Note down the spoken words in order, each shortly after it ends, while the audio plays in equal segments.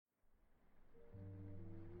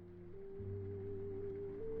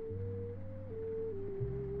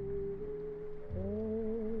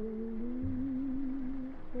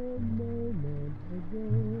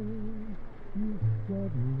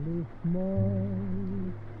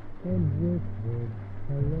and whispered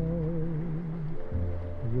hello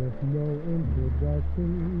with no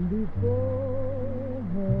introduction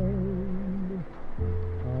beforehand.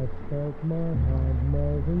 I felt my hand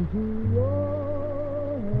melt into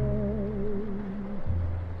your hand.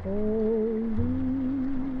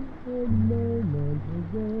 Only a moment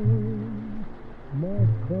ago, my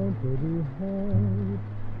company heart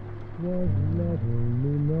was letting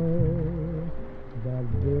me know that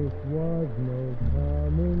this was no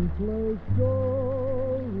commonplace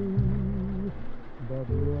story, but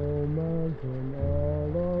romance in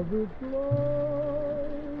all of its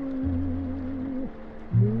glory.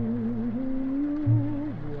 Meeting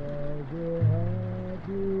you was a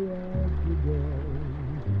happy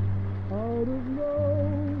accident. Out of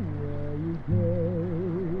nowhere you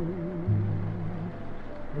came.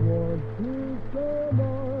 Once you came, I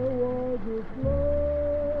was aflame.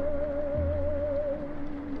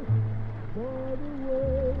 By the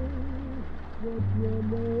way, what's your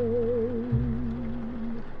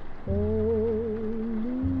name?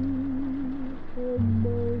 Only a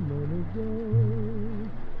moment ago,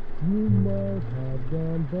 you might have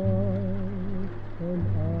gone by, and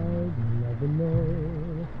I'd never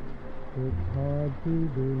know. It's hard to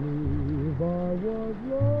believe I was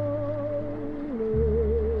lonely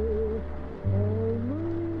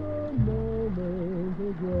only a moment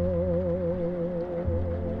ago.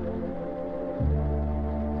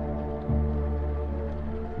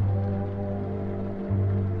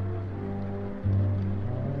 I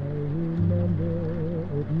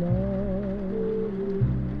remember it now,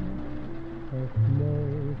 a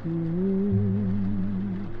smoky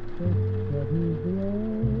room, a sudden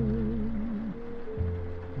glance.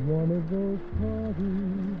 One of those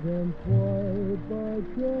parties and quite by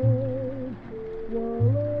chance,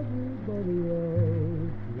 while everybody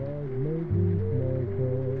else was making small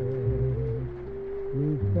talk,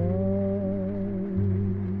 we found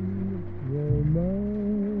romance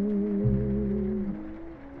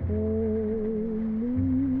only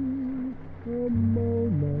a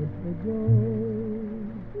moment ago.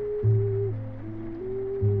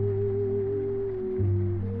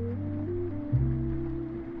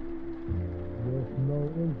 With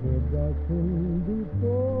no introduction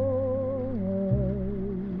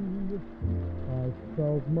beforehand, I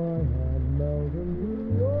felt my hand melt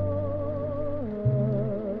into your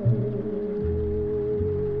hand.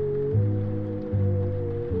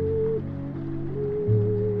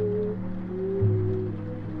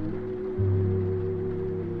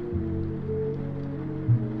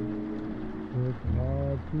 It's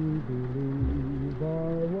hard to believe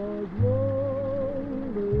I was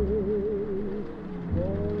lonely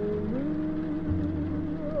only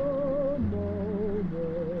a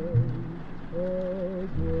moment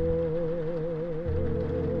ago.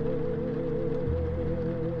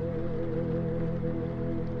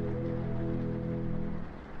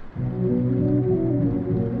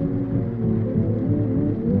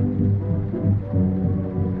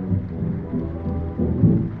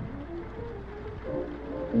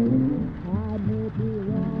 I may be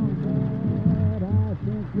wrong, but I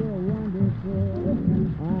think you're wonderful.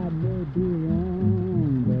 I may be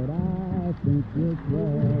wrong, but I think you're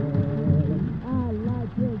swell. I like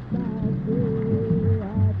your style too.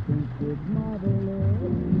 I think it's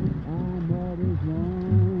marvelous. I'm always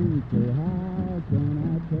wrong, so how can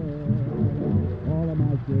I tell? All of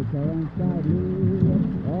my shirts are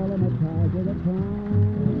unsightly. All of my ties are the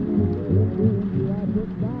prime. If you and you, I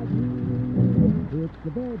took by you. It's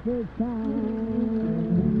the very first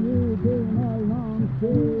time you've been along,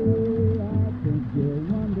 so I think you're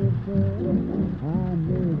wonderful. I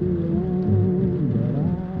may be wrong, but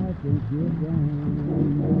I think you're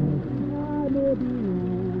wrong. I may be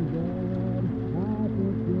wrong, but I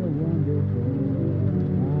think you're wonderful.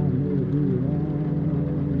 I may be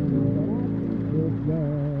wrong, but I think you're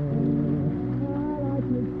swell. I like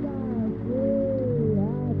your style, too.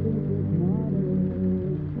 I think it's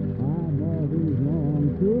marvelous. I'm always wrong,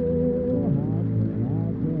 too. How can I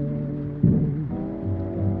tell?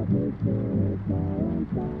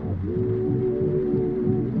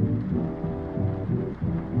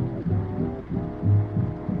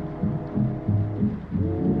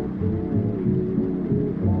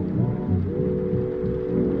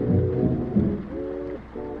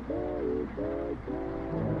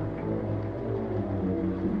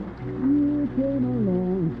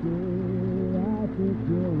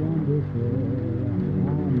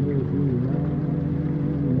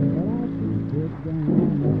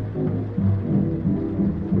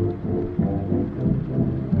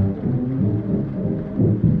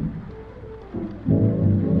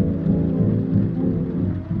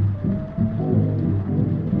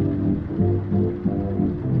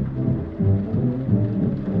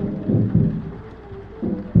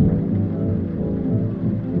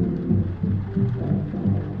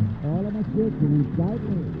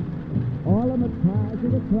 to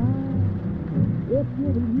the crime. If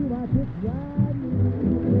giving you I could drive me,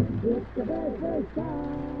 it's the very first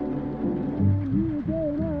time you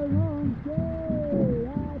came along, say,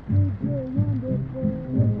 I think you're wonderful.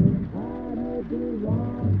 I may be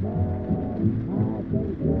wrong, but I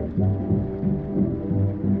think you're fine.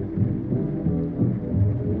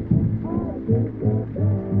 I think you're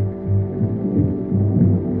fine.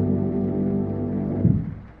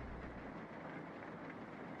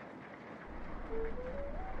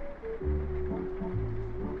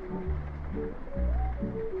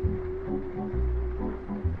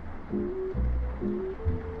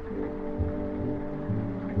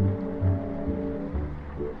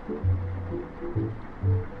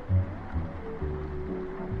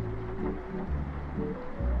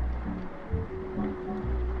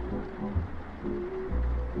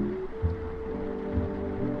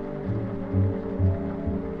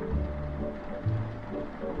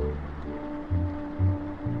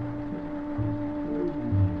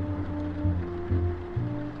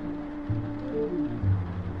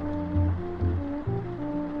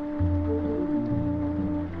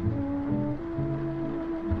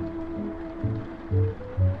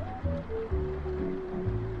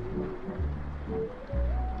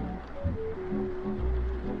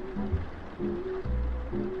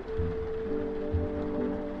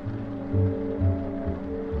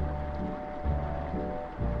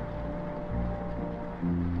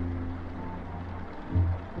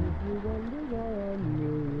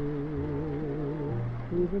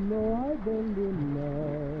 Even though I've been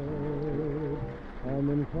denied, I'm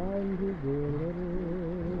inclined to go a little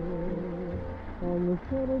on the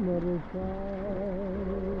sentimental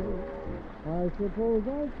side. I suppose I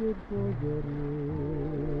should forget you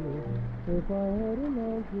if I had an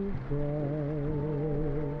ounce of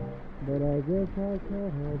pride, but I guess I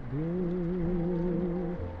can't help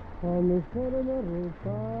being on the sentimental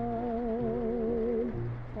side.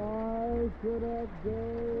 I should have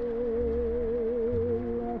gone,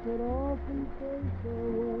 laugh it off and say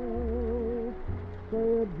farewell, say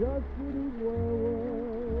it just didn't wear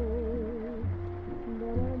well,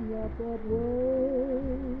 but I'm not that way.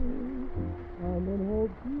 I'm in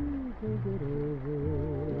hopes you think it over,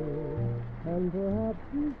 and perhaps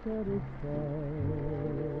be satisfied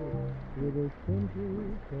with a simple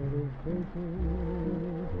satisfaction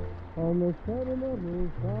on the sentimental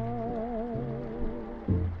side.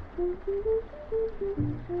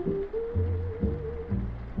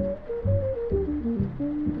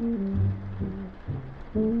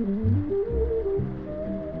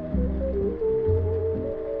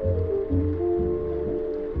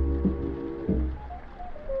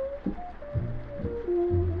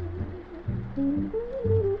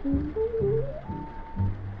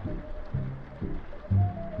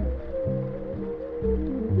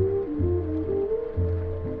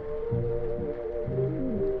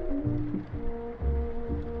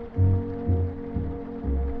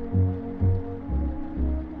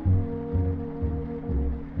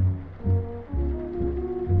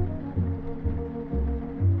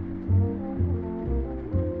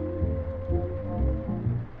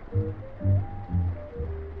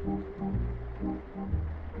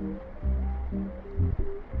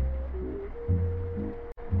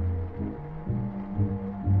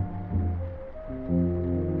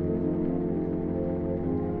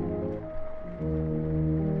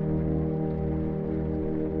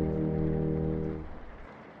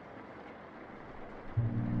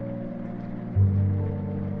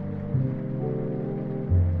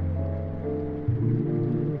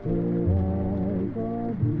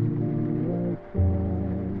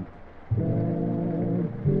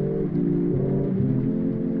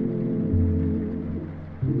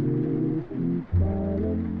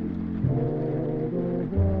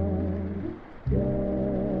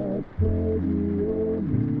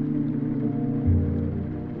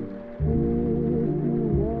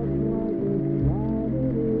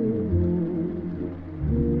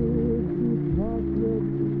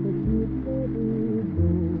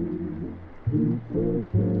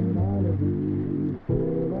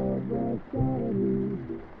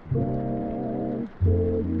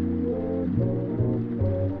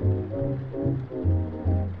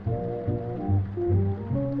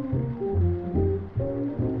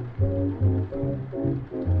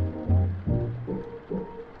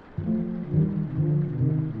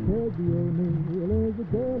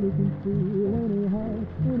 girl you can see anyhow,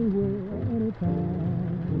 anywhere,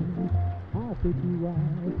 anytime. I'll take you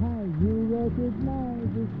out, how you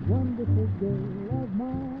recognize this wonderful girl of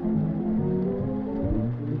mine.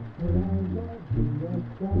 It's what I love you,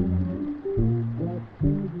 that's right, that's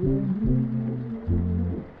good with me.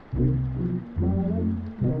 If you smile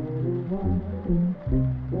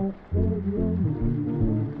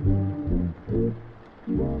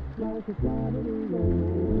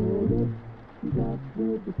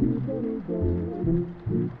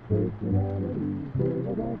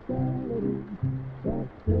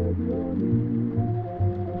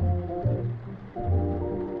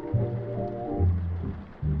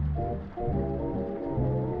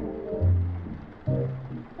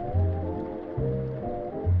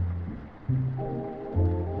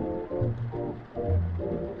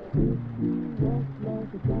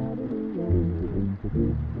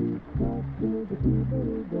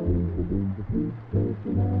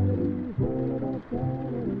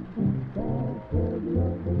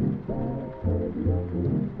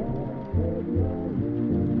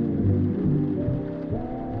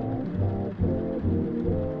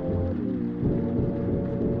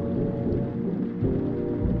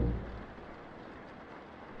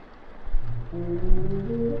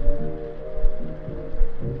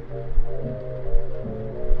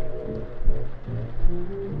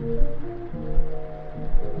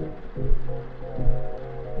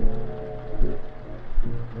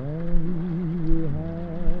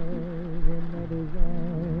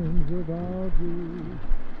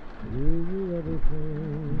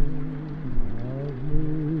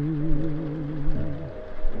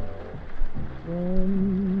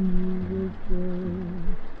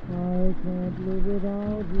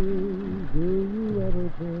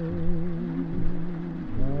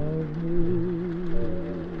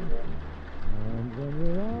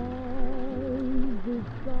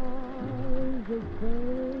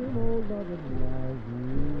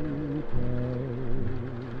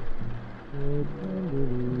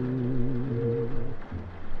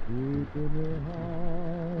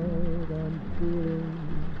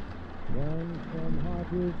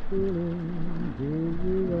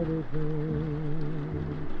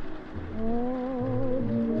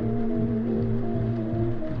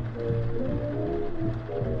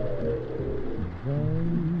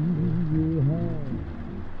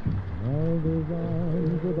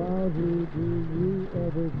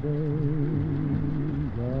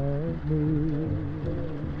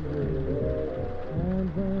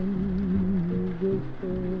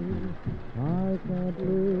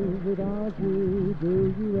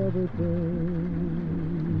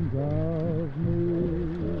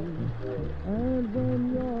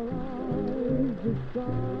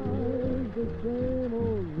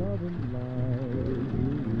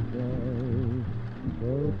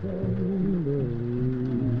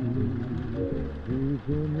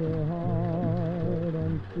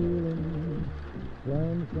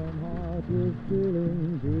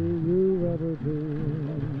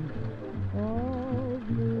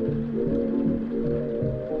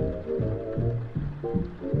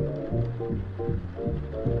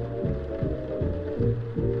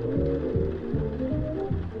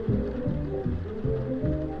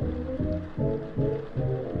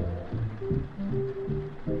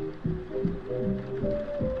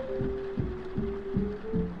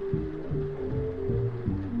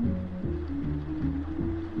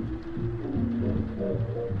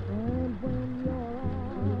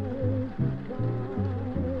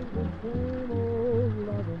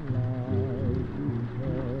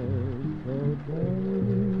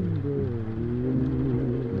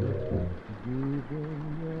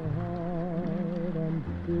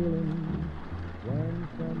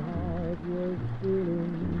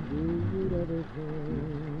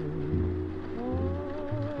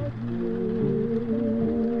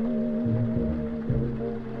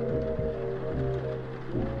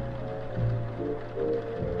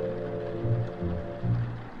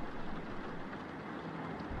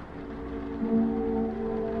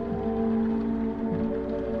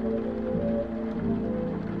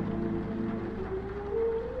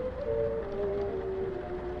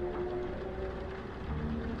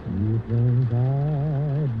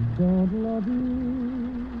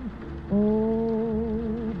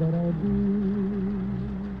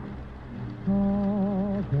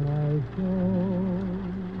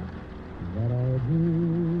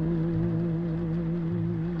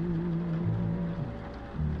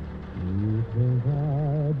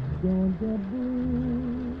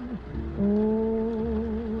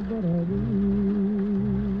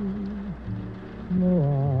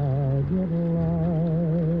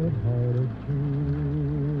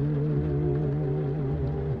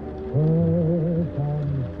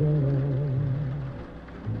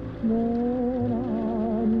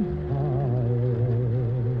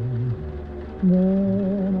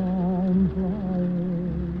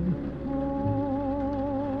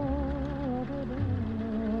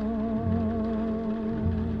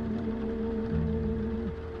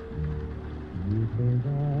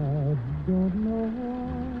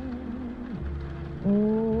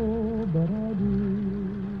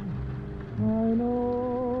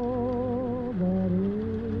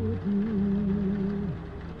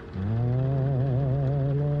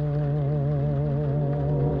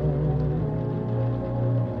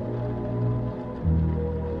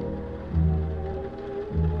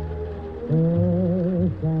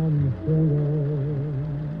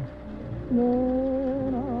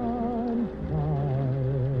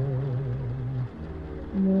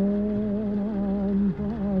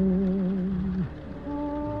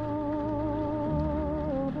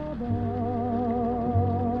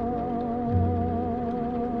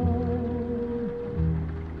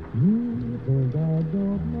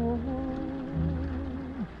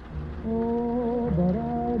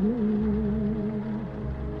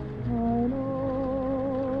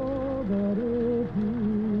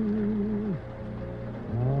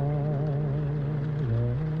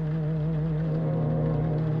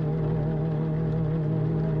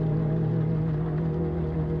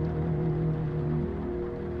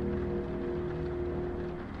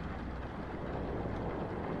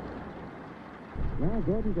Now,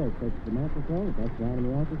 Gordon Drake takes the microphone, best man in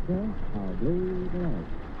the orchestra, I'll Blue Tonight.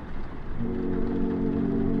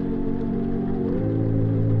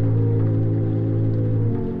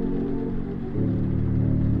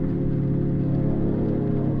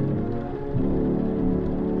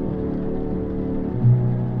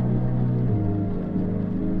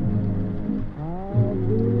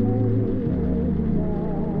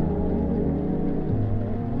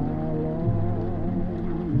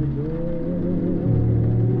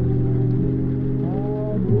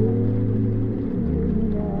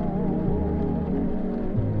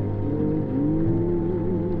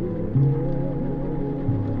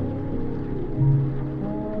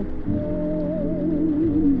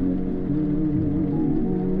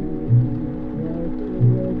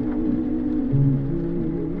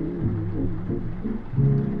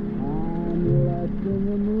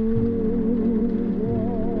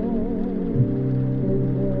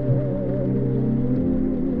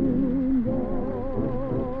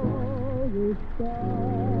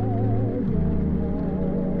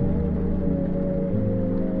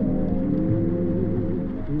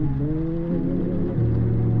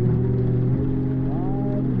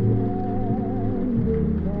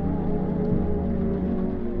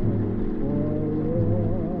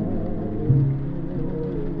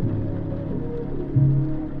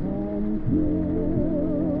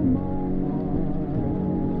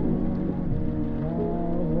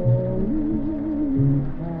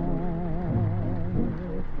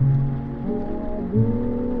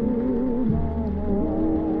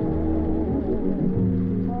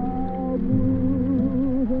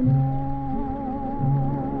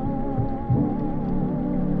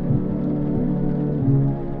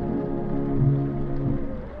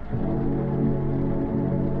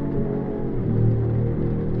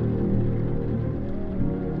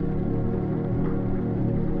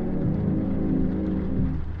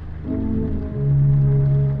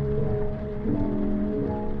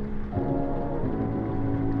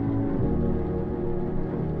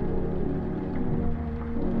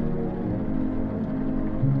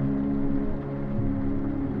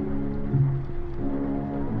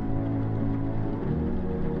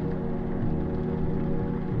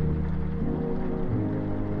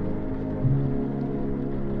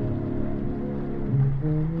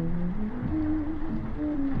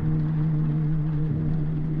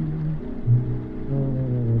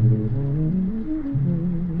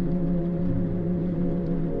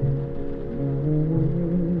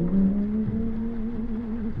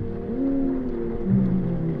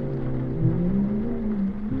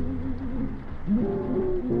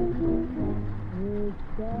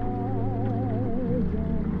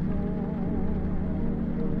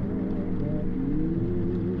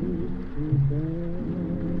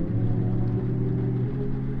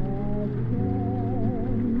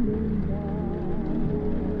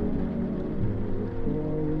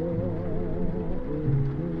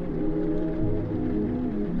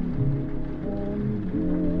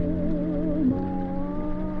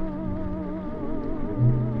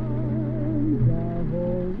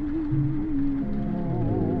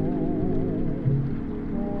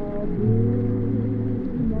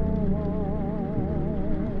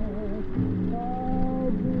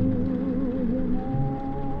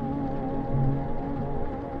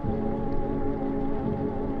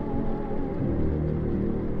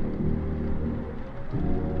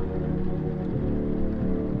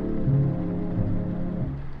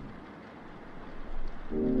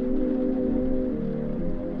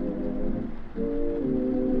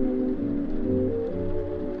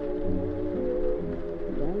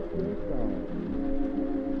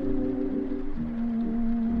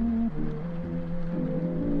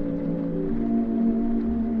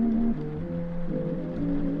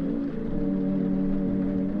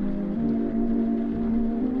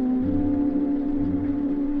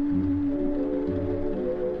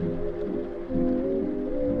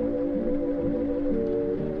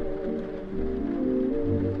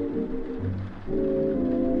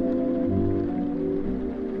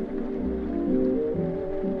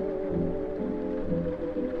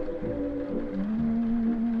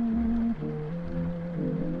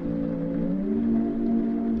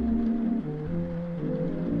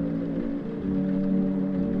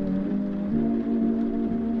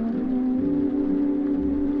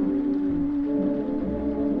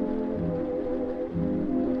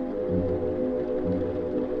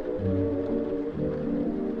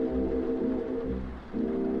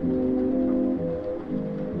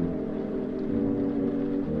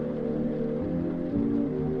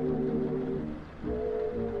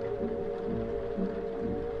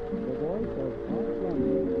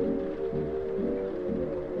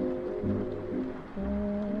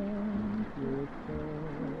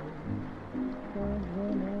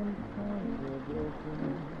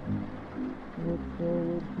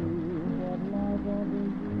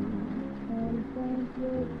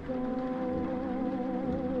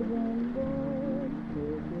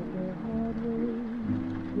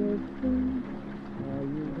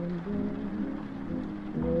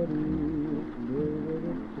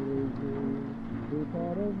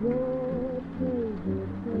 your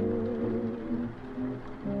favorite place.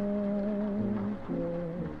 And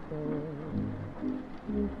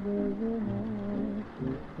if there's a heart to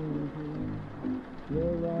sing,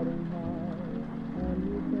 you're riding high, and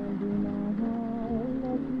you can deny how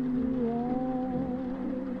lucky you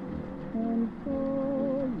are. And so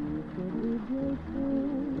you should be grateful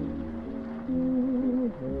to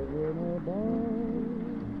heaven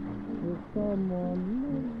above. If someone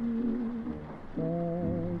loves you,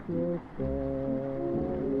 thank your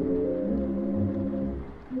stars.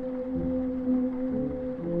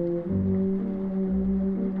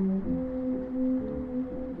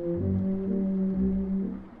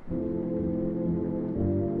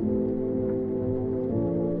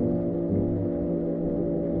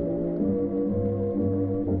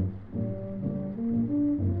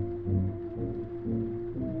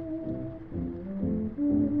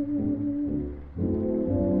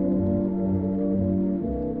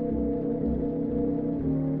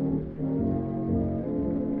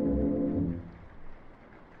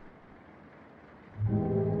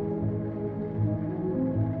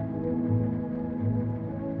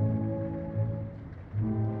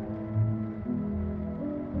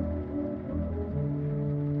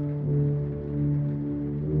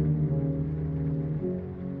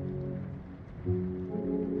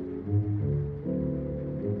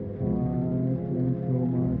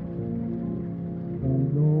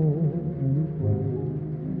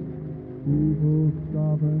 People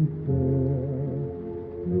stop and stare,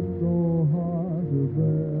 it's so hard to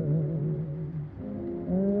bear.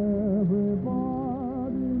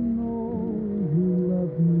 Everybody knows you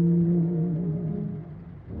love me.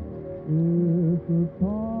 It's a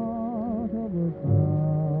part of the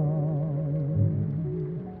town.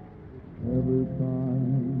 Every time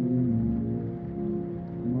you meet,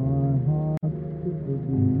 my heart skips a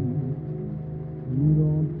beat. You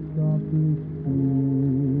don't stop to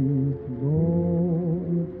speak,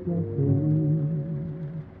 though it's just a week.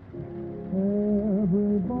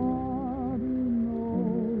 Everybody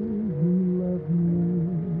knows you love me.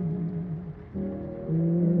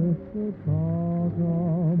 It's the talk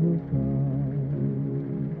of the town.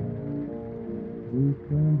 We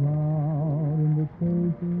send out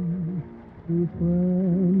invitations to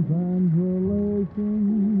friends and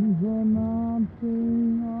relations,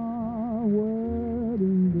 announcing our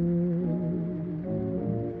wedding day.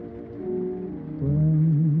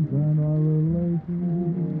 Friends and our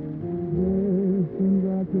relations, this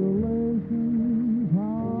congratulations.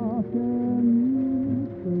 How can you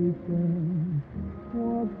say thanks?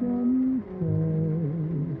 What can you say?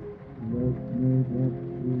 Let's make up,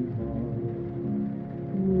 sweetheart.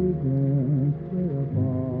 We can't stay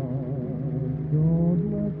apart. Don't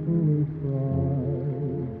let foolish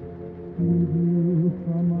pride keep you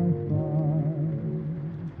from my side.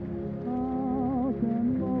 How can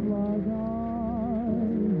love like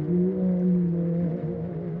ours be endless?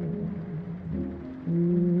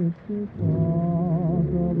 It's the talk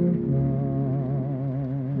of the town.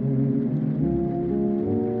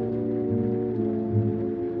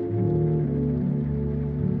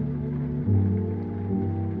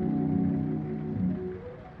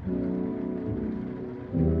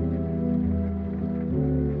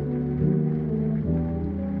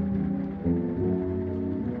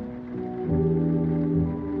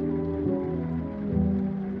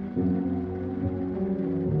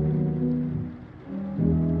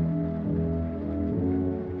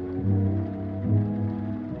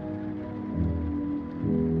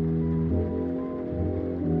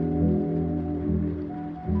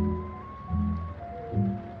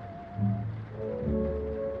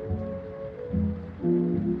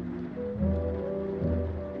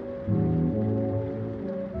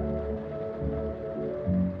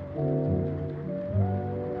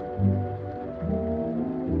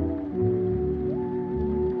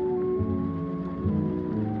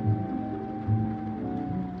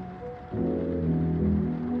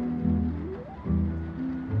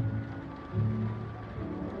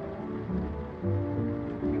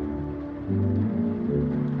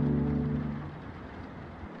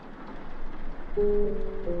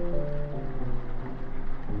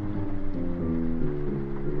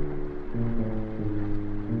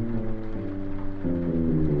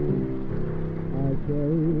 I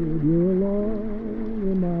carried you along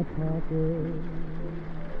in my pocket,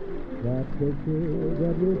 that picture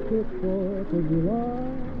that we took 4th of July.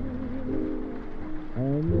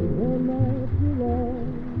 And one night you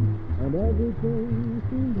left, and everything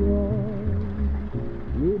seemed wrong.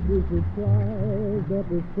 You'd be surprised at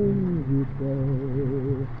the things you say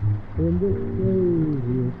in the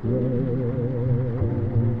craziest way.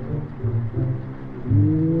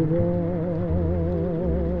 You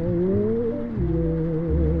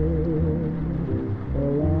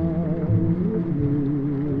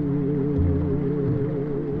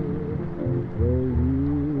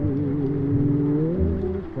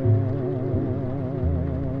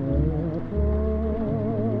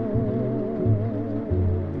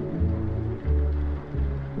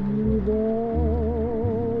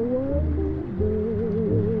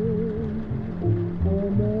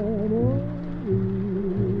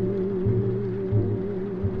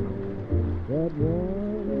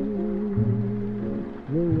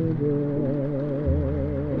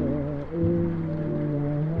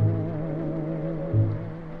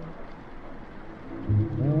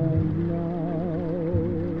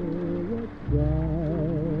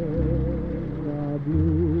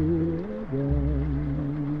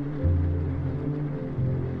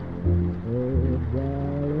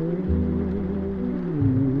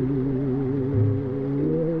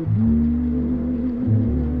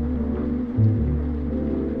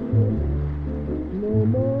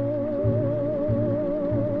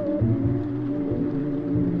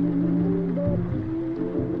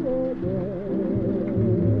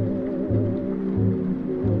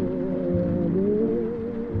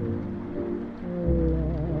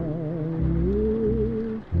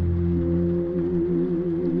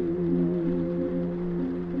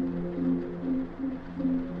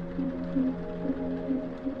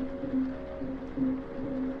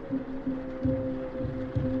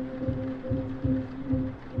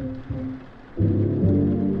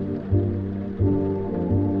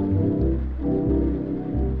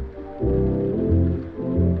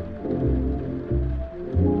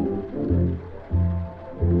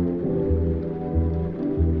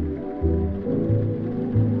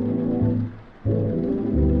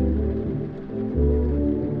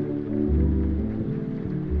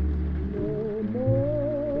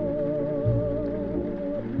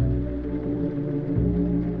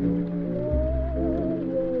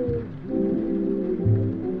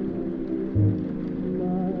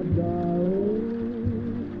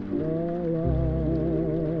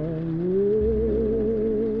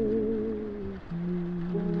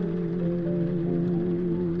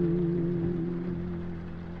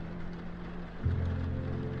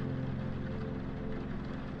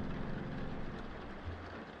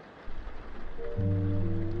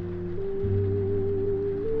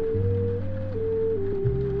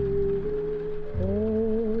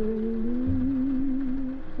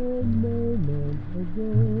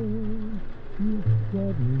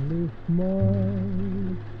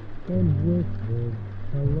whispered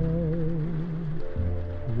hello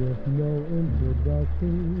with no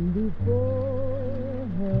introduction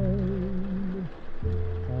beforehand.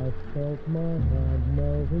 I felt my hand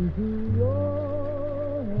melt into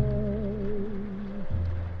your hand.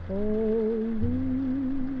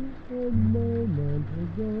 Only a moment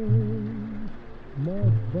ago, my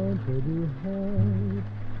bumpity heart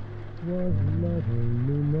was letting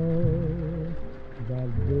me know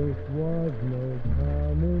that this was no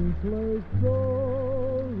commonplace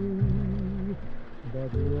story,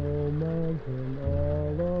 but romance in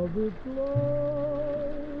all of its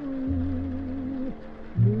glory.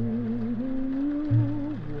 Meeting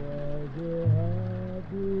you was a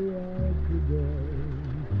happy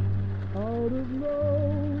accident. Out of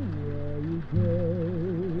nowhere you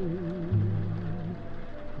came.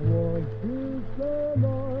 Once kiss and I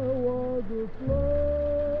was aflame.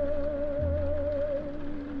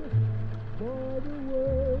 By the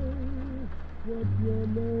way, what's your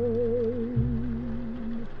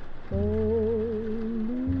name?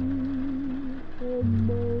 Only a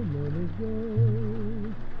moment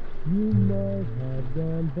ago, you might have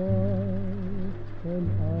gone by, and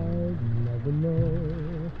I'd never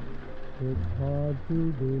know. It's hard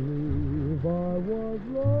to believe I was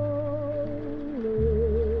lonely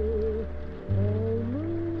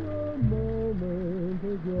only a moment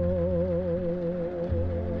ago.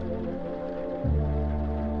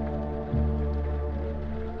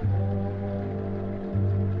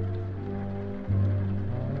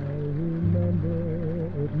 I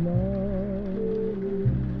remember it now,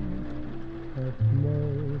 a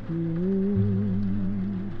smoky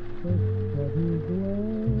room, a sudden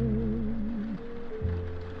glance,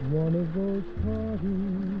 one of those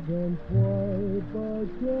parties and quite by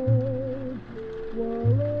chance,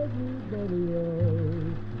 while everybody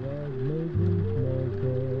else was making small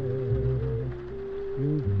talk.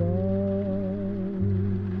 We found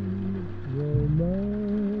romance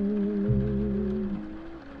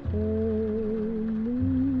only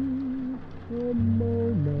a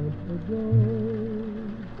moment ago.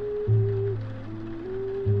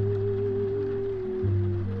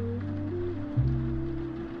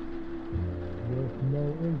 With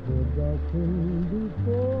no introduction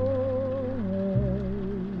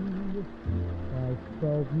beforehand, I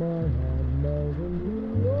felt my hand melt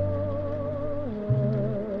into your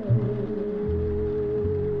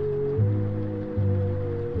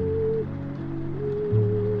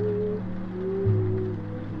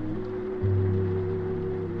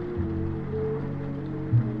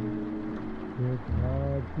It's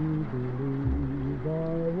hard to believe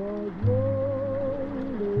I was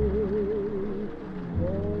lonely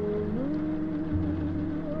only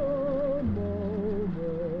a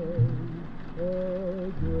moment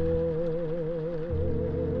ago.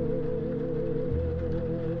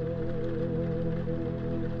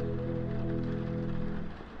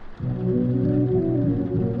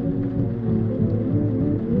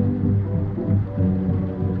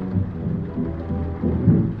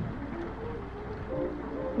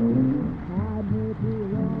 I may be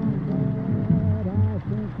wrong, but I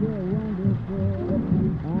think you're wonderful.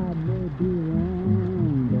 I may be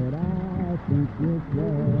wrong, but I think you're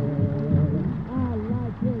swell. I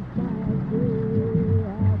like your style too.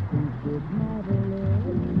 I think it's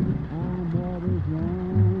marvelous. I'm always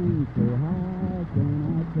wrong, so how can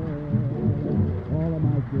I tell? All of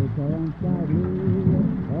my skirts are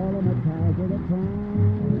unsightly. All of my ties are the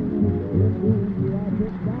prime. If you are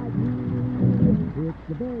to guide me, it's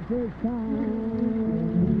the very first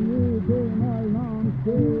time you've been along,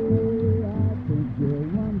 stay. I think you're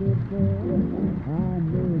wonderful. I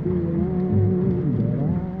may be wrong, but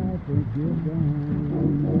I think you're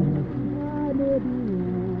fine. I may be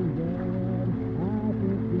wrong, but I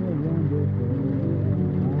think you're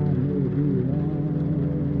wonderful. I may be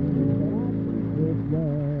wrong, but I think you're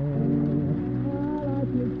swell. I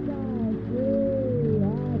like your style, say.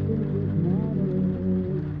 I think it's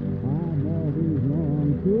marvelous. I'm always wrong,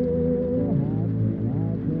 too. How can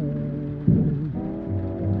I tell?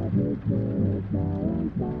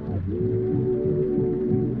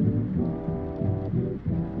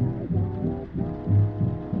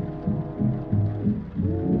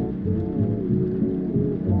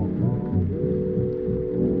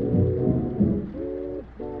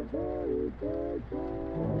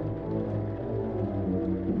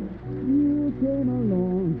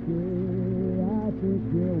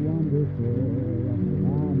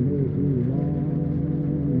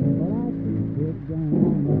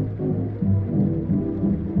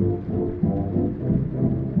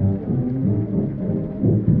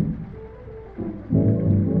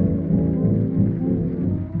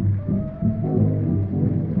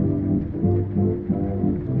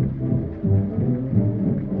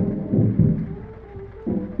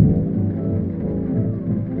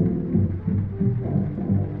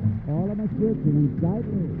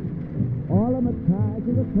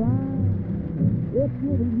 try. It's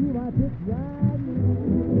giving you my tips right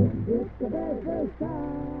now. It's the very first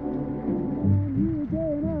time you've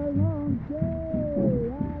been along,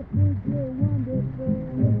 say, I think you're wonderful.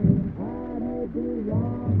 I may be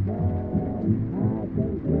wrong, but I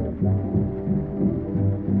think you're fine.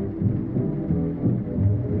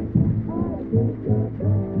 I think you're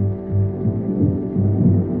fine.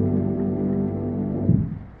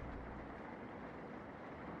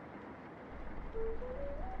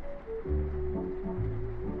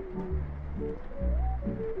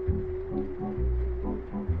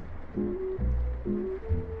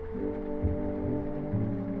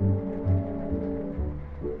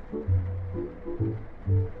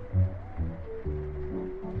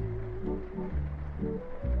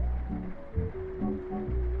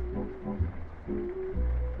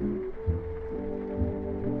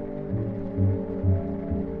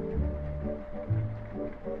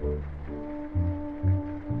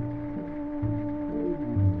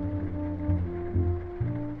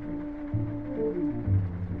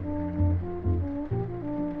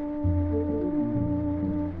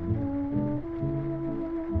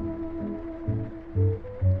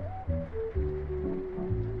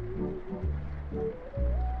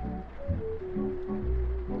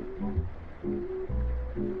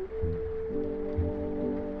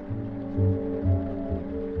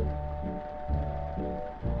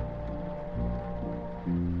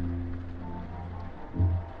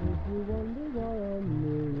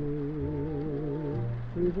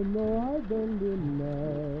 Even though I've been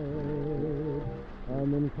denied,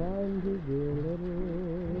 I'm inclined to be a little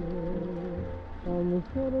on the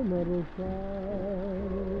sentimental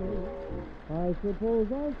side. I suppose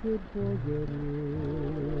I should forget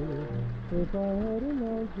you if I had an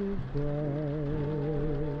ounce's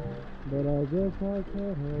pride, but I guess I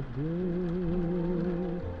can't help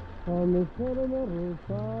being on the sentimental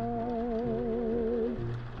side.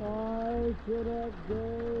 I should have gave,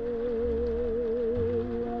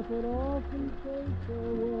 laugh it off and say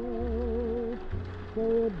farewell, say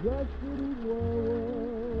it just didn't wear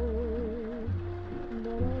well,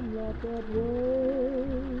 but I'm not that way.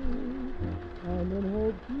 I'm in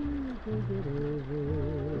hopes you think it over,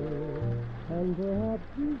 and perhaps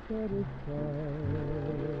be satisfied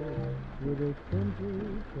with a simple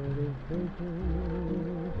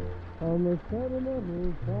satisfaction on the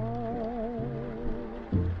sentimental side.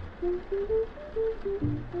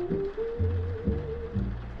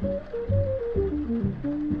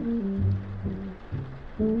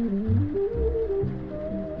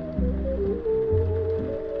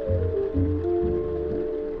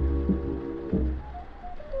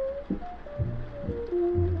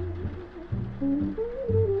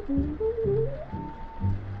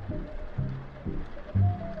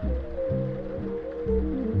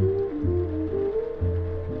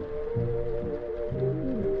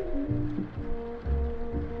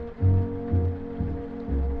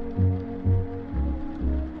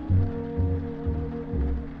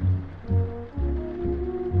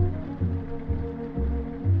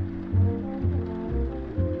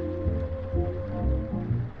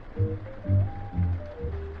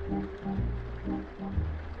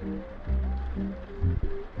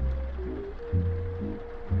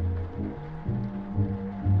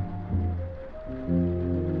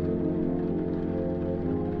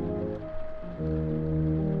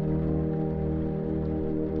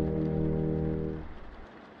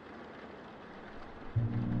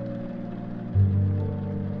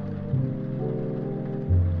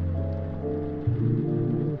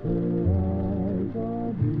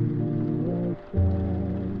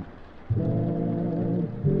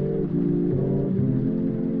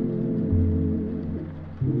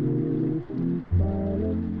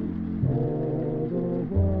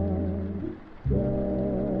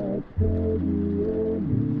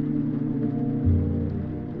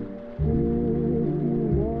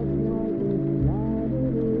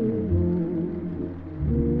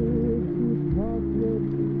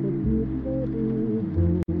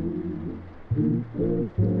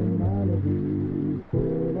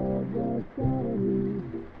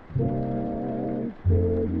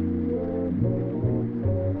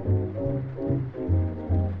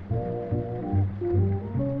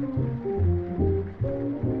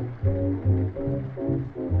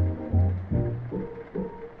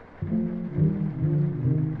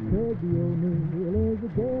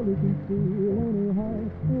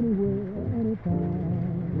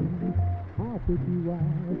 How could you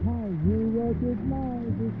ask how you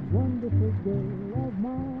recognize this wonderful girl of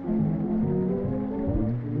mine?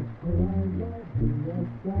 Her eyes are blue as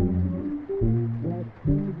sky, that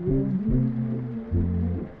says you're me.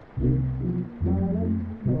 She's smiling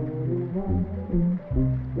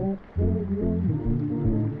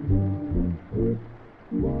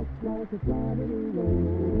side of the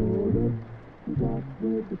road. Just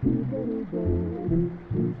with the people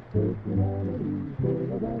personality,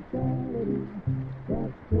 full of vitality,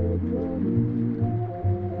 that's crazy on me.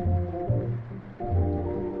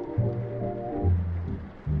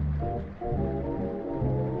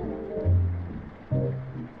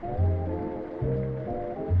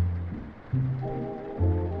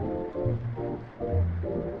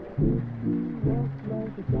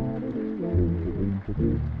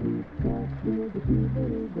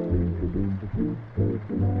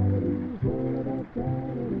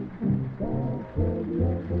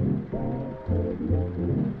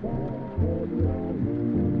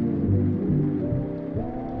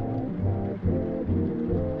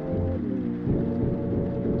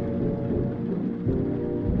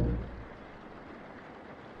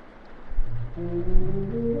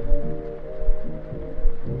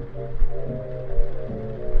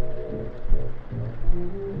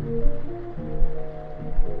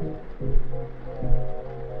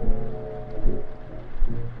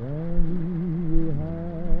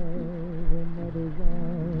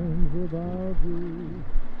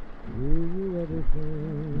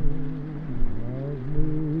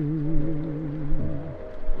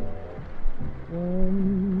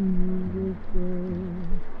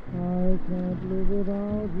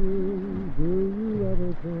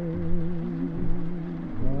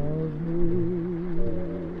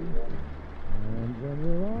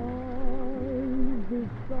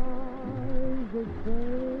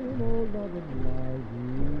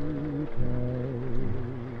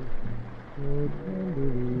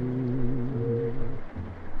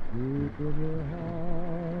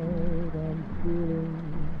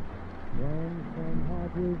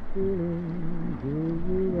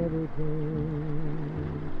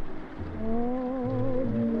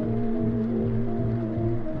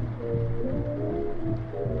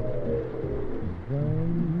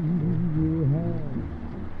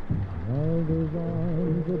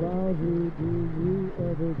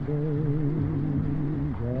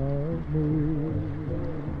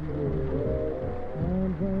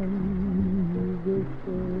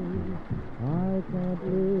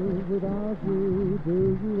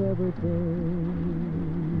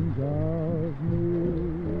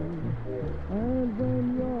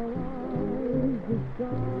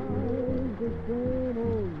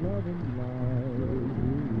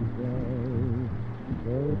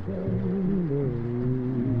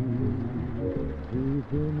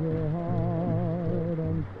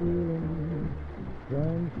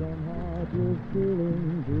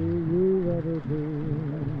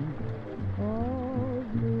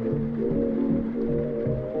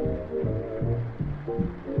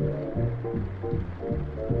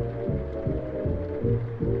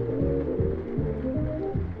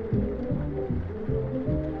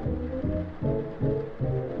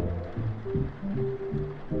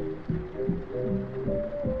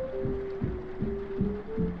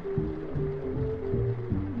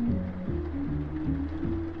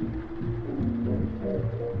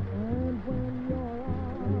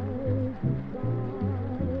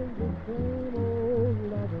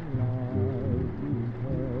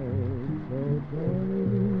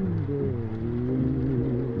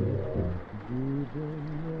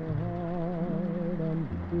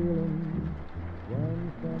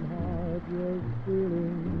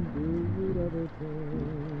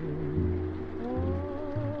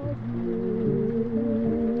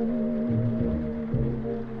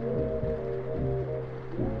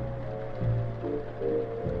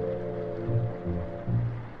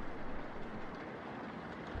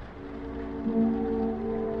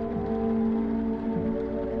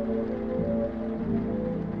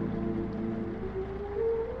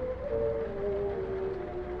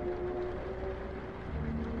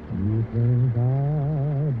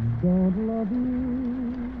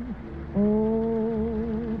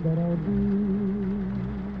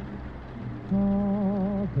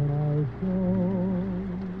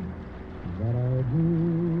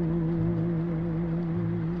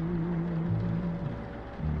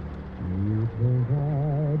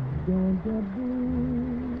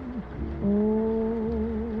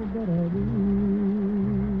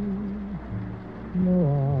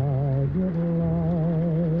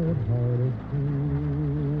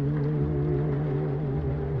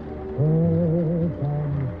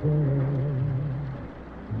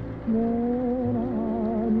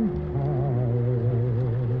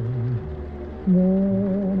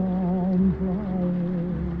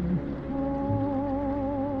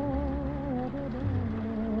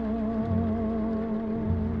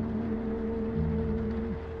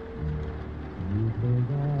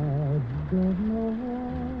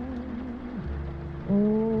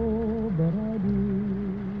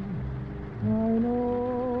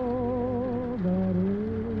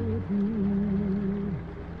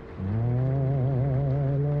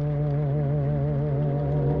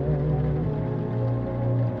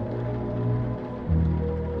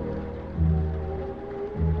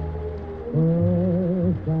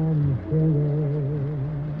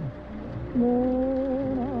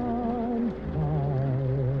 Then I'm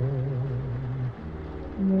crying.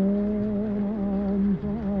 Then I'm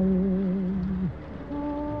crying.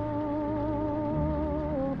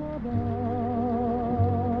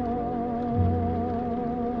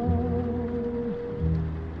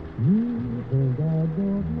 You think I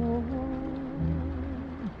don't know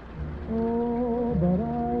why? Oh, but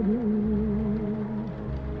I do.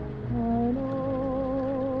 I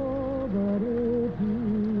know that it's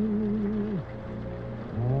you.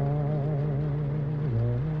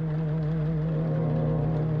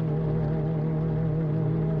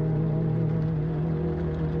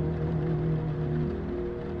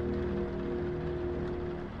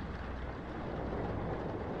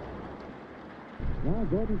 Now,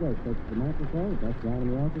 Gordon Grace takes the microphone, best guy in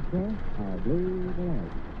the orchestra, I'll Blues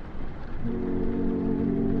Alive.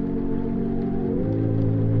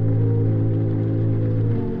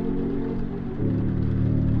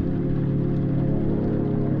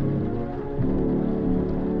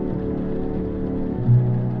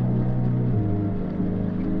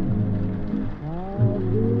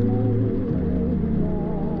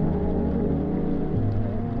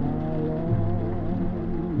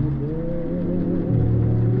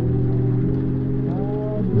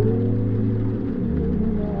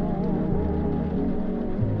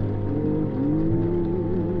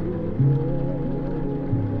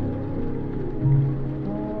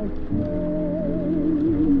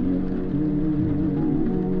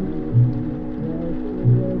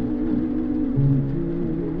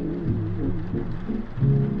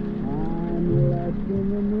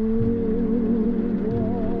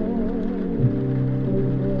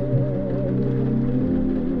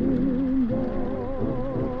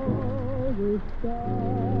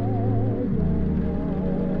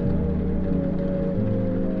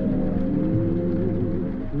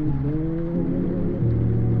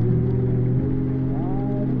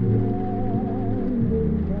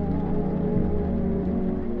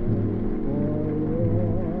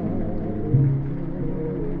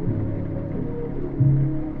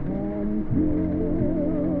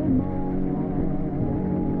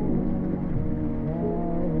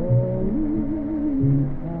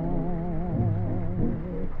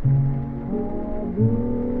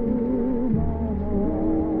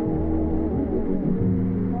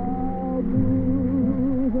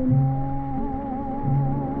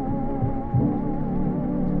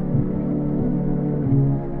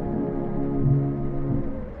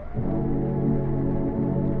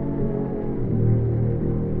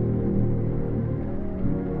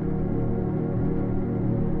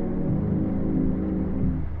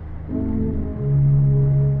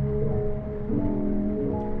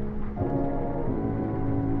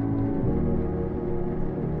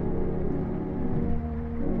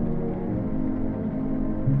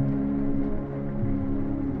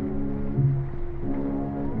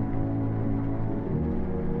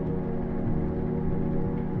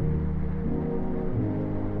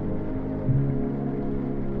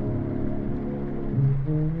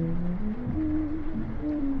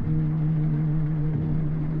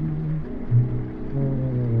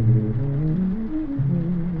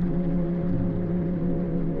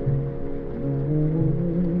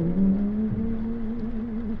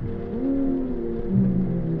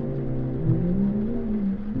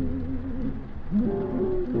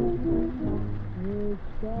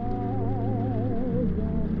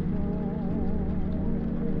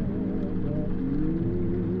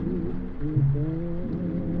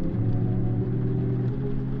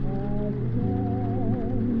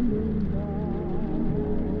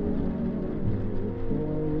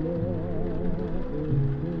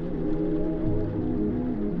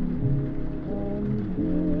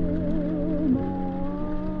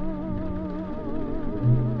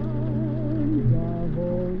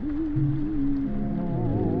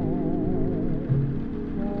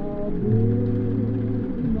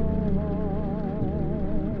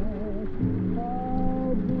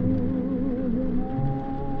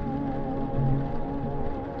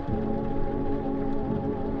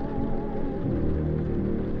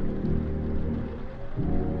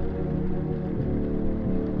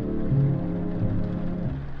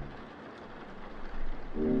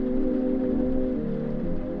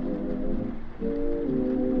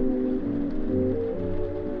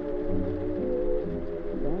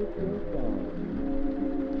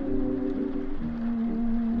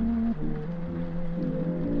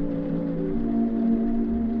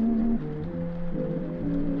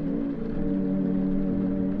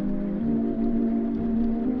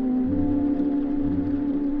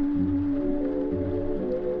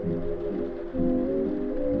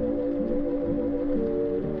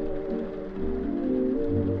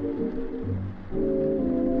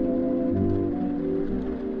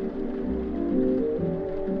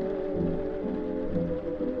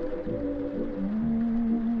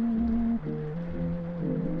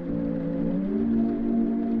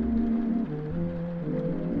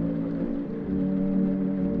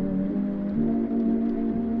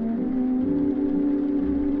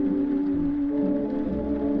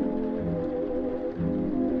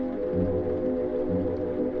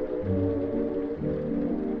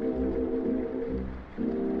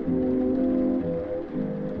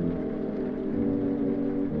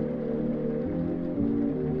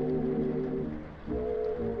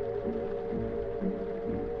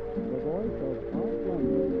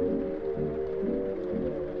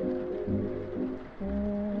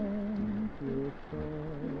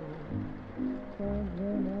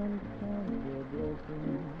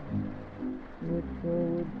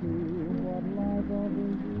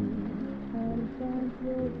 thank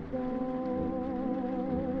your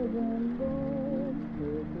stars and Lord,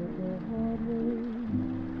 take it the hard way.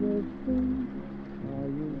 Just think how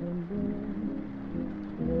you've been doing.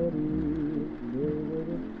 Let each day with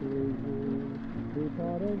its praises be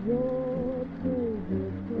part of your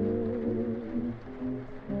Savior praise.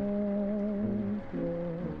 Thank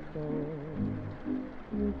your stars,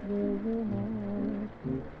 if there's a heart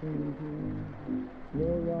to sing to.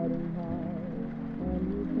 You're riding high,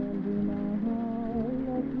 and you can deny how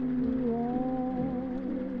lucky you are.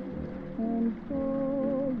 And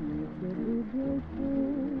so you should be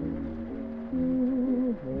grateful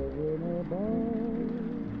to heaven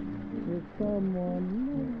above. If someone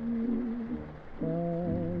loves you,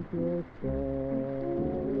 thank your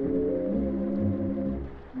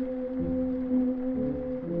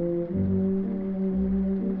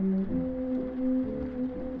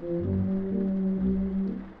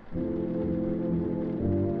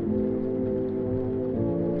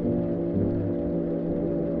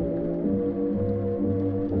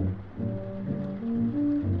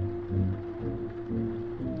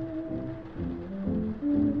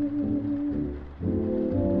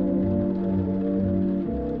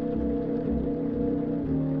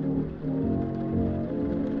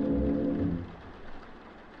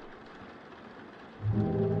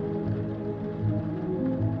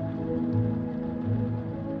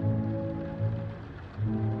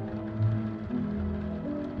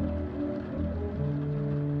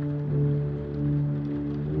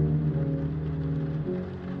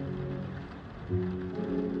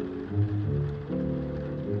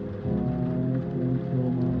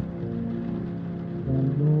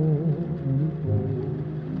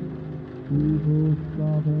People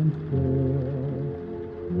stop and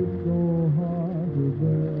stare, it's so hard to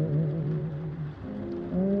bear.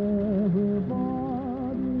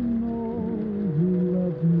 Everybody knows you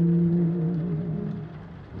love me.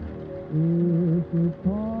 It's a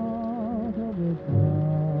part of the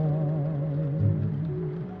town.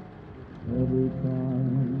 Every time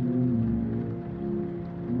you meet,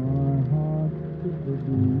 my heart skips a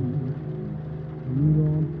beat. You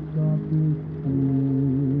don't stop to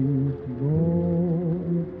speak,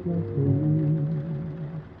 though it's just a week.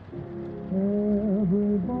 Everybody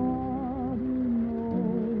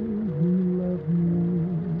knows you love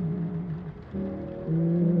me.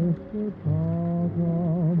 It's the talk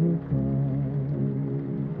of the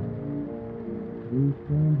town. We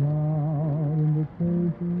send out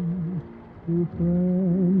invitations to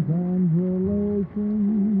friends and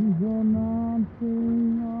relations,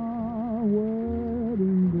 announcing our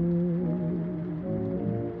wedding day.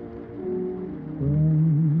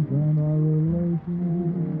 Friends and our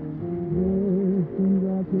relations, with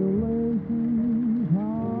congratulations.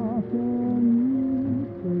 How can you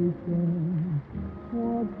say thanks?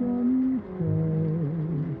 What can you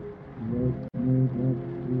say? Let's make up,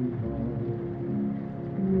 sweetheart.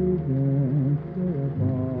 We can't stay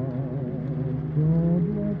apart. Don't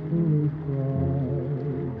let foolish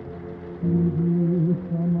pride keep you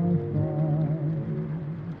from my side.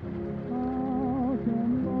 How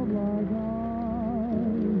can love like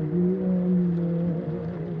ours be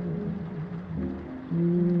endless?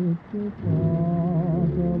 It's the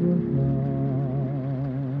talk of the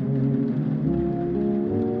town.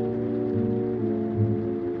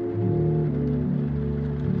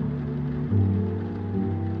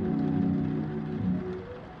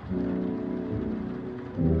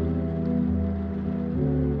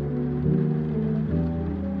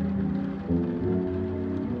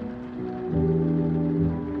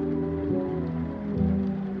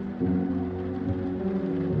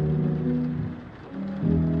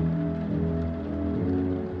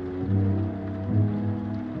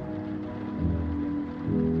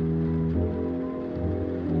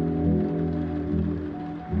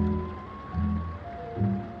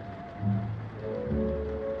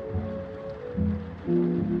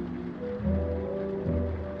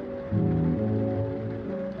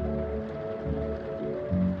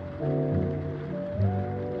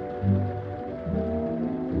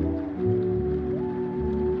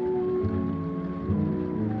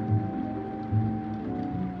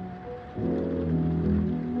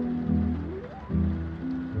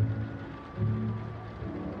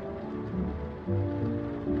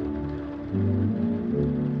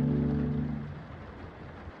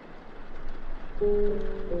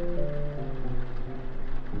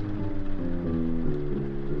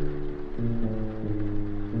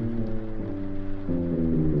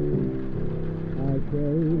 I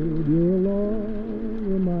carried you along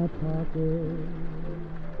in my pocket,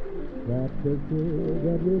 that picture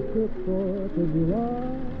that we took 4th of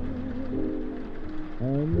July.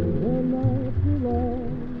 And when night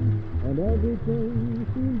everything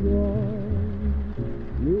seems wrong.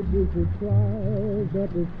 You'd be surprised at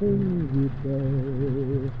the things you say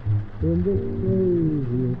in the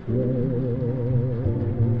craziest way.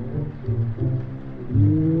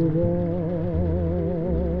 You've always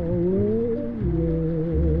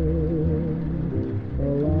been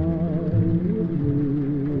around with me,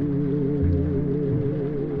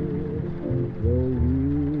 though we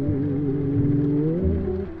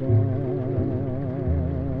were far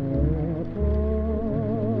apart.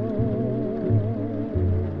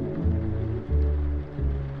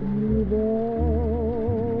 You've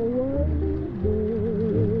always been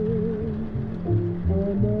a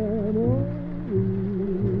memory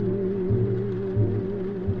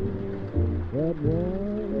that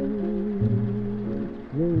once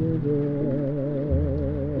will there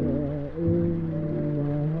in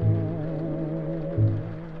my heart.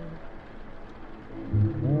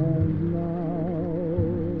 And now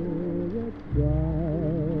the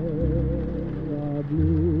skies are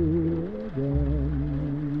blue again.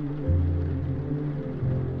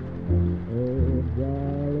 Oh,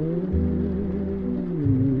 darling,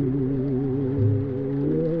 you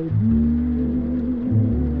will be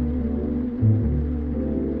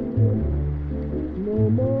no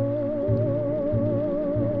more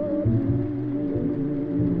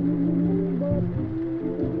but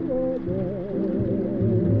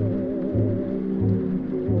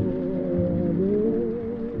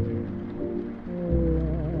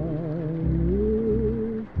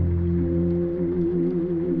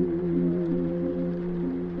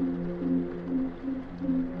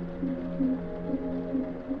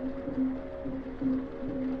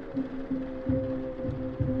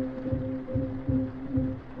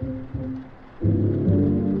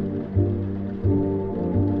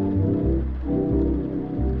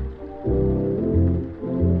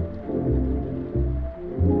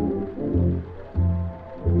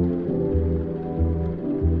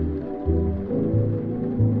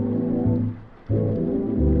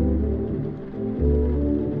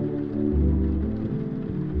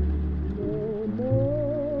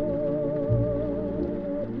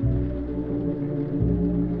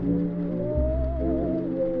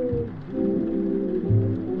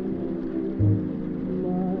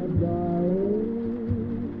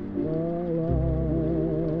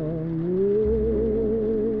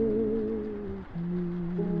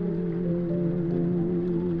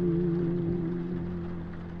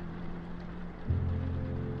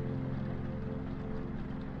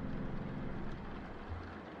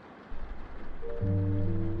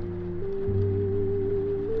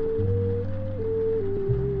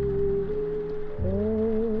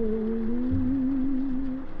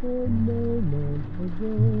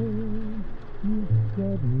you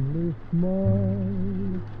suddenly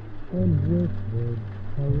smiled and whispered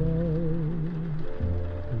hello,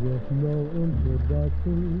 with no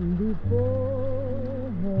introduction beforehand.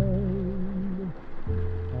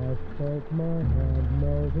 I felt my hand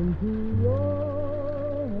melt into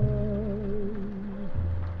your hand.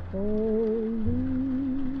 Only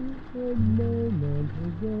a moment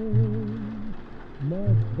ago, my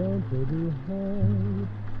sensitive heart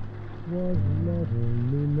was letting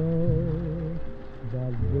me know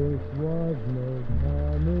that this was no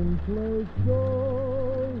commonplace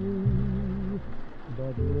story,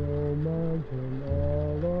 but romance in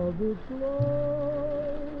all of its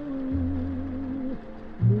glory.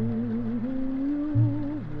 Meeting you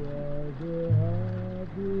was a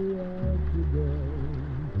happy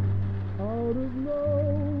accident. Out of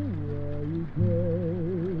nowhere you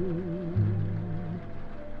came.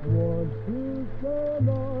 Once kissed and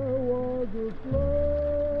I was aflame.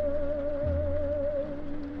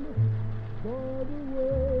 By the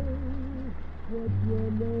way, what's your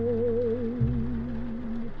name?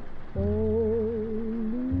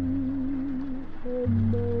 Only a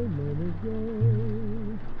moment ago,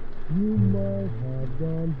 you might have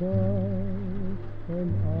gone by, and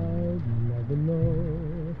I'd never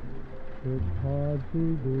know. It's hard to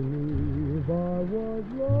believe I was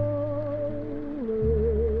lonely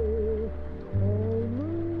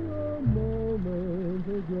only a moment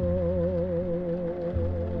ago.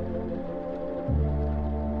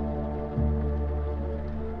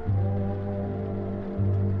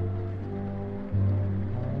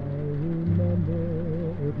 I remember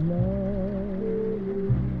it now,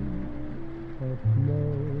 a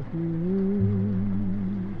smoky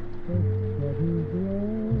room, a sudden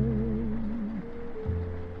glance,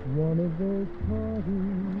 one of those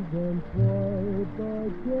parties on Friday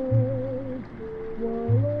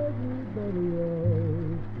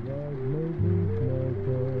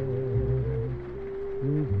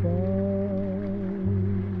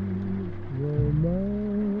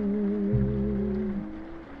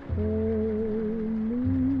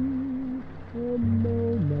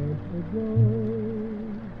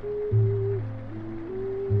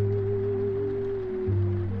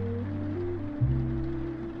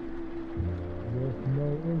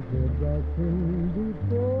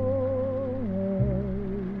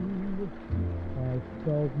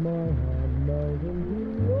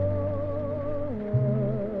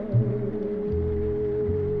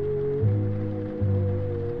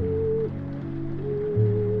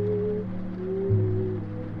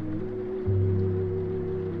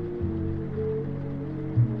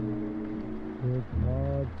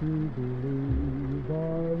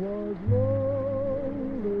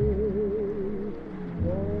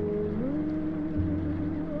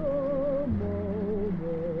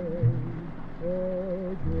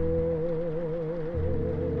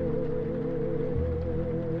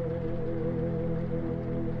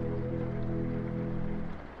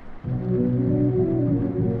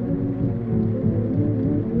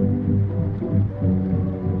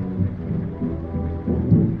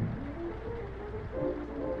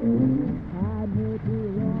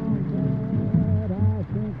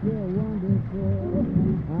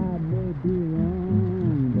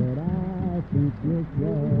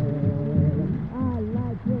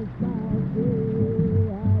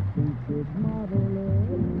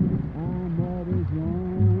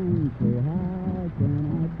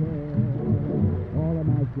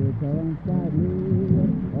inside me.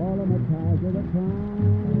 All of my ties are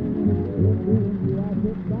crying. It's feeling you I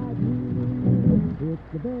took by me. It's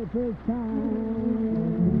the very first time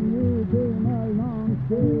you came along.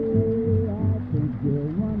 Say, I think you're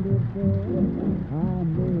wonderful. I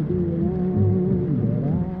may be wrong, but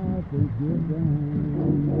I think you're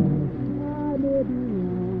grand. I may be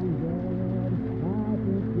wrong, but I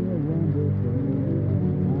think you're wonderful.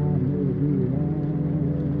 I may be wrong,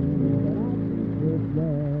 but I think you're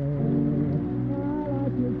grand. I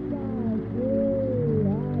like your style, say,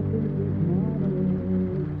 I think it's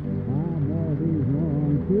marvelous. I'm always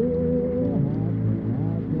wrong, too. How can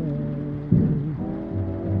I tell?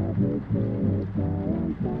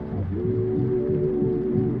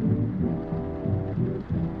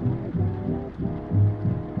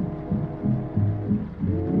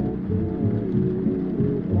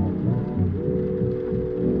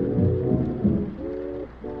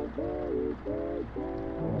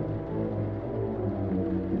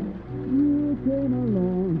 You came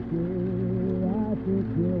along, say, I think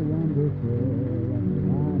you're wonderful.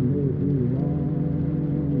 I may be wrong,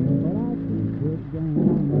 but I think you're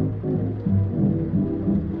grand.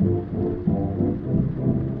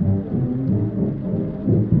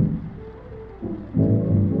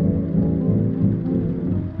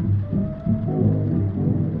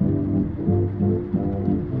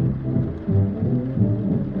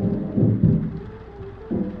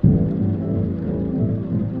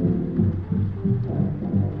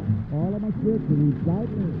 All of my shirts are inside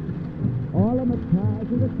me. All of my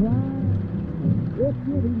ties are crying. It's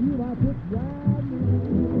giving you I took ride me.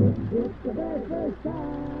 It's the very first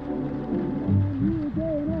time you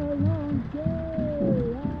came along. Say,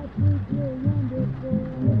 I think you're wonderful.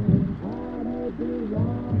 I may be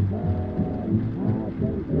wrong, but I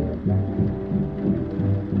think you're grand.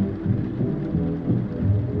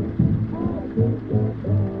 I think you're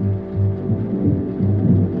grand.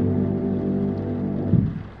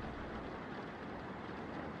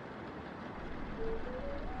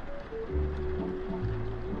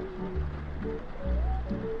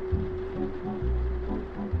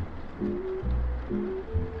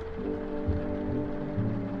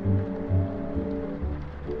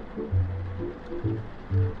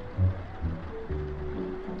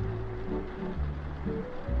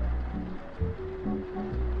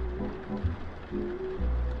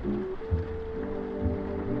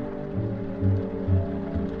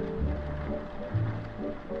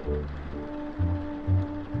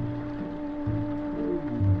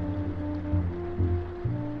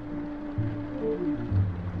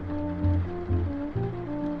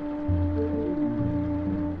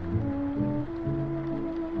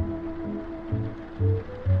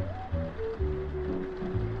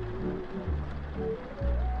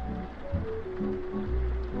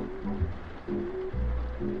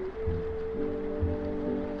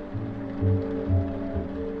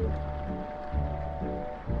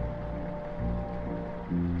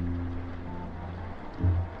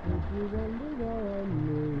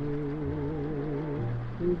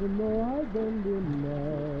 Even though I've been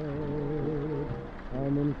denied,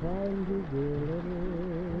 I'm inclined to go a little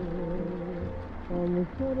on the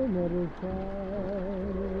sentimental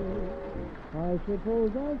side. I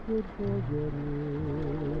suppose I should forget you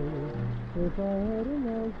if I had an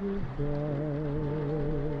ounce of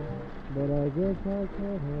pride, but I guess I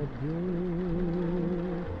can't help you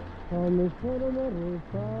on the sentimental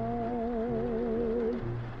side.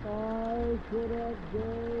 I should have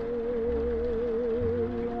gone.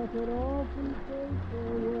 I could often say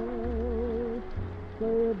farewell,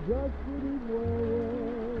 say it just pretty well,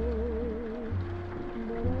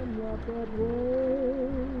 but I'm not that way.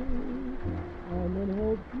 I'm in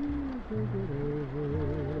hopes you think it over,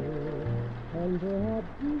 and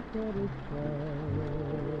perhaps you satisfied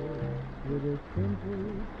with a simple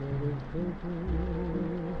sort of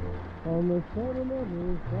thinking on the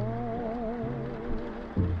sentimental side.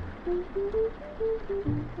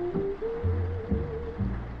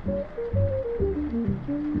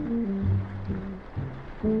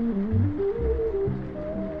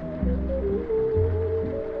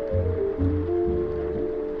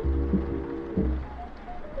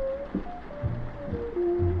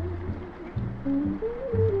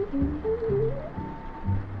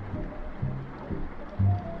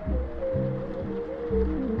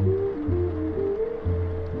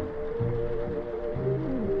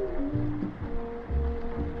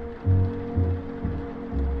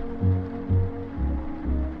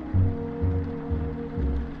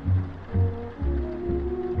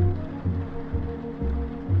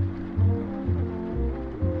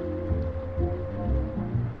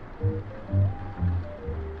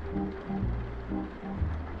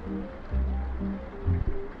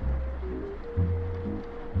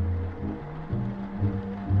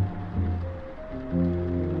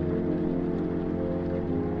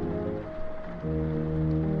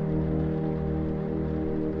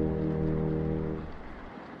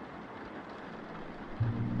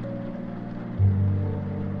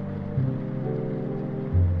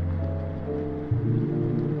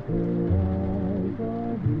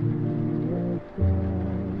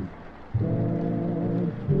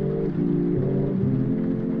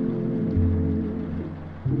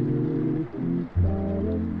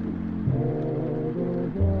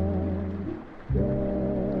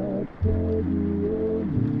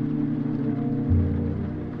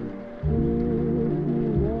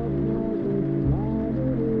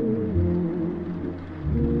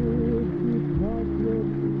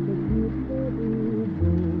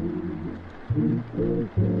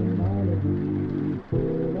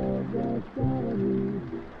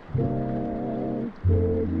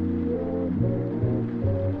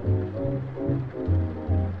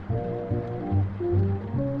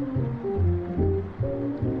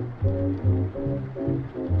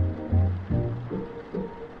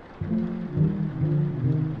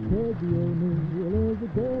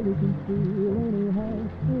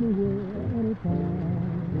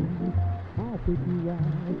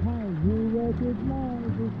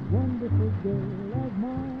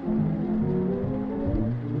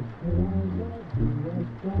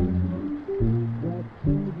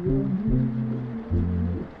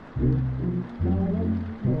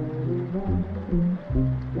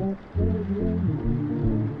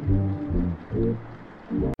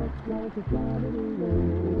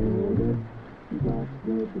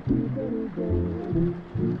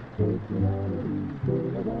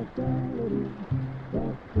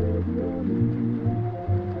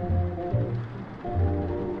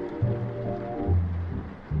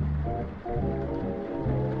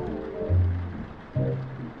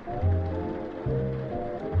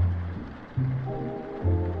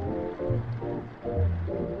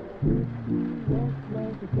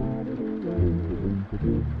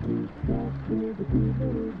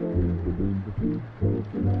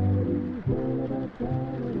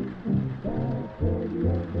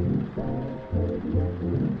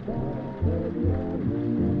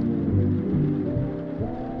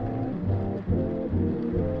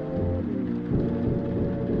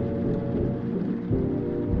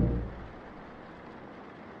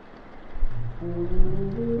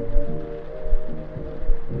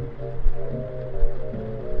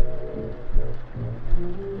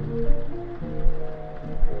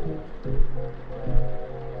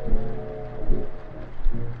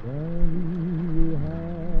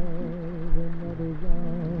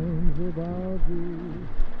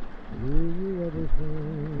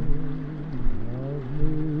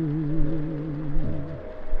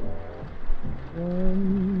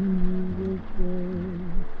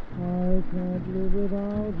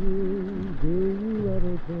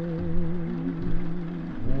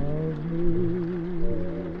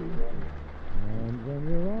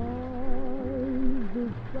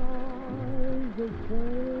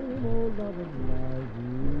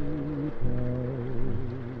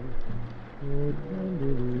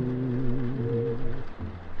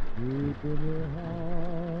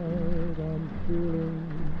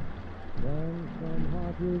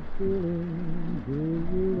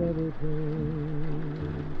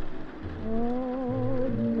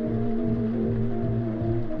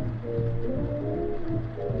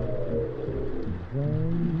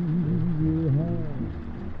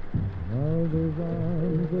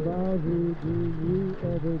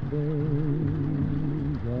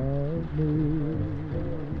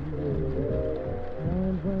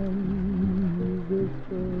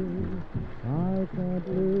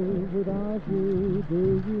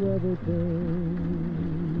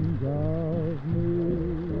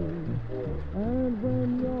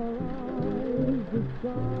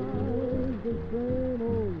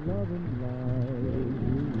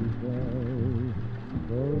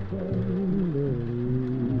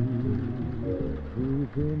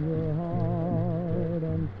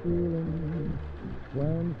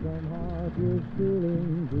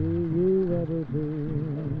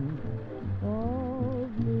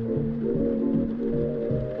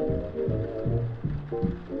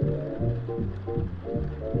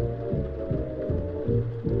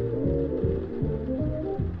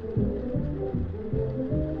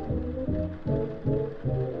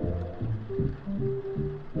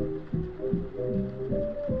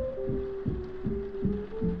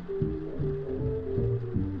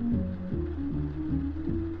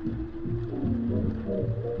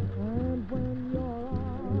 And when you're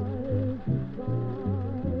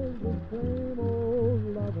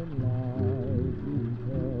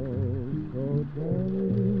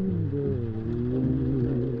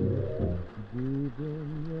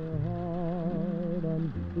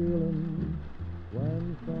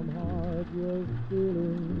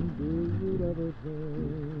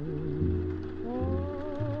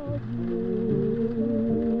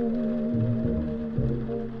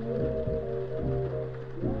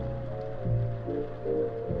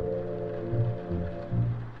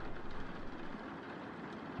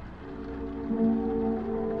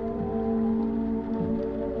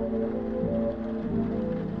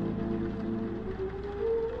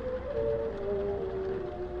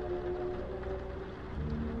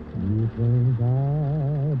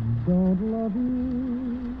love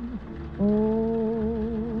you.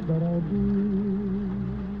 Oh, but I do.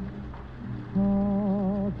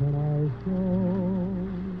 How can I show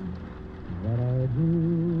that I do?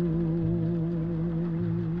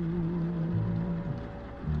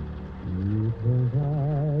 You think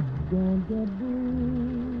I don't get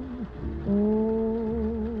blue?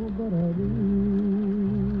 Oh, but I do.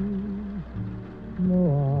 No,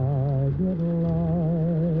 I get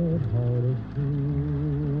light-hearted too.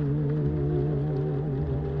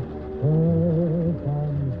 First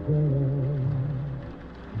I'm singing,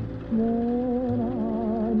 then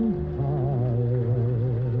I'm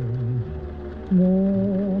tired,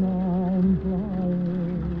 then I'm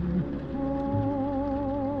flying high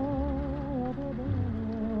up above.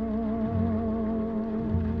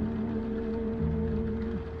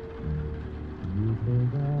 You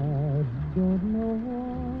think I don't know why?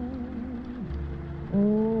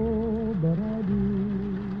 Oh, but I do.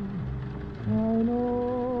 I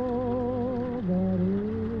know that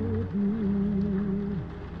it's you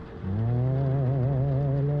I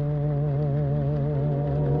love.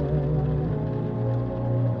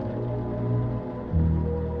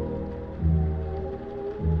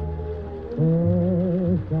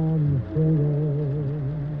 First I'm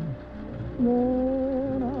singing,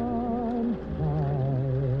 then I'm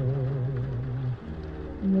tired,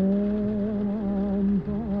 then I'm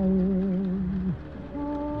flying high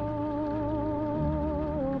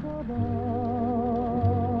up above.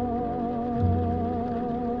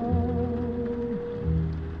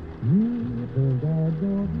 You think I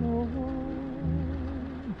don't know why?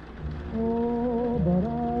 Oh, but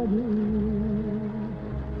I do.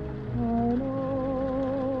 I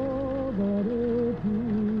know that it's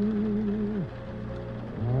you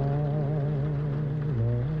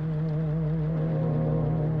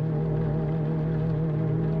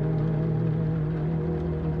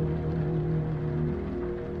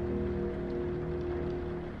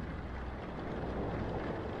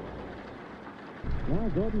Now,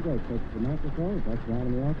 Gordon Drake takes the microphone, that's down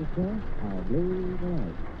in the orchestra. I'll Blues the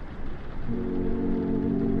Night.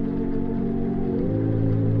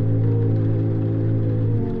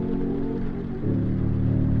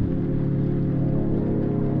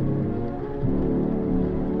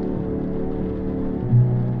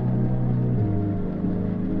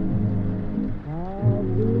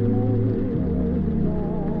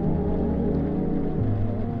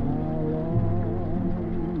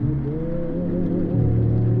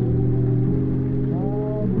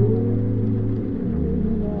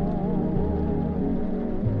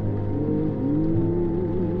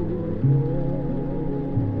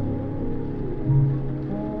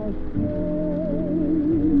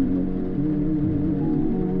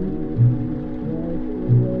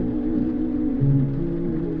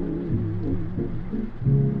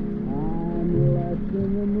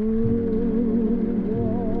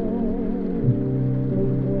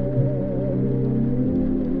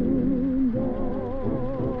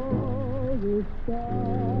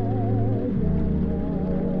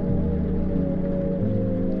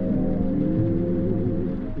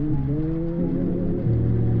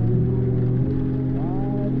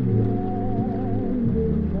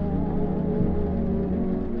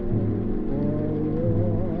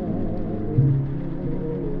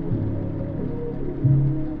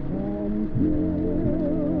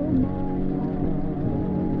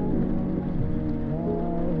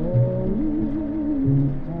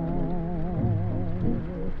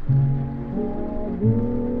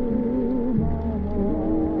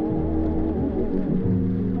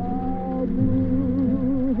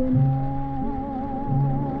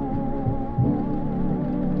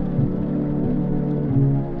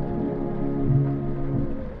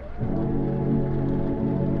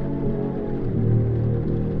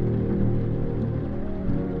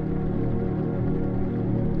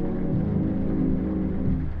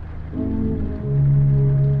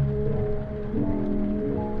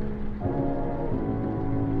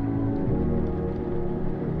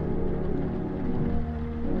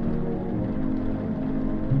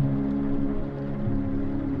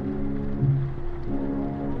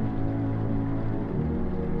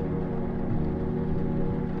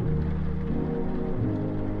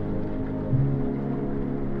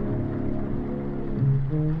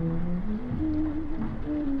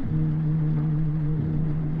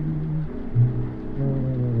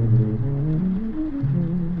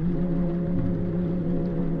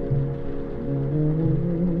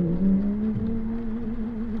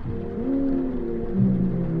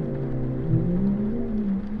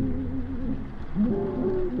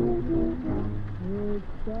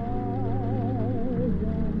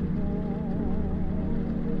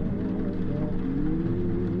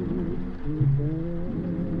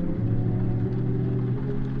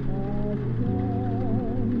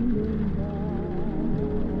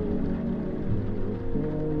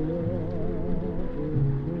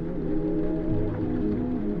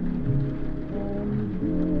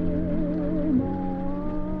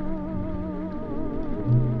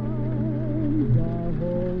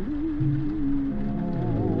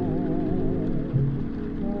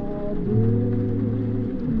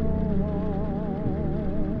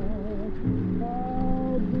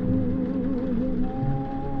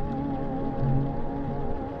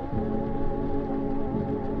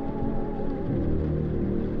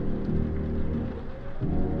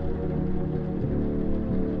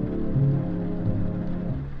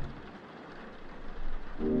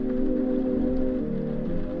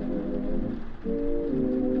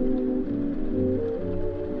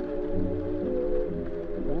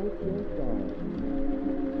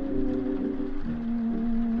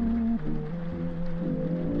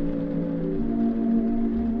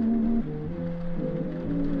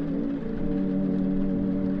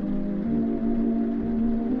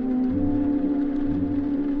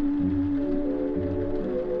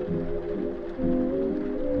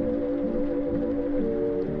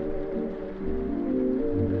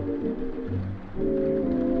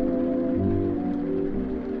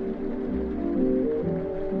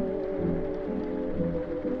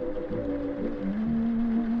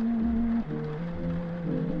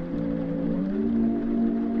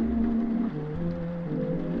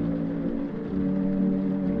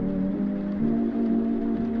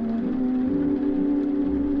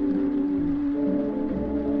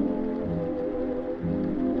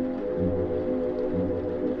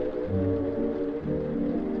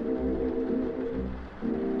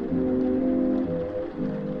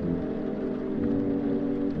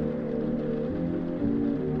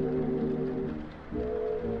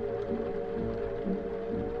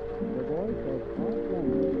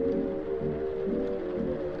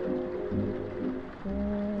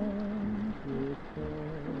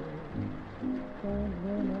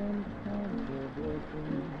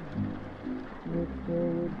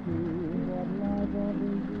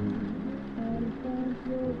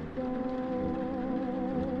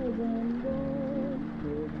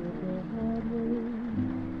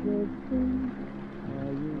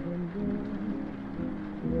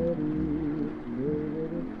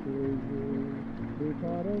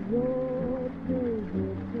 crazy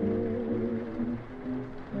thing.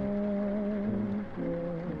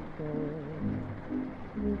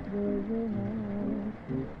 This was a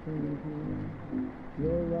house is crazy.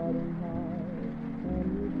 You're riding high, and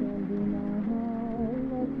you can deny how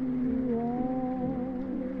lucky you are.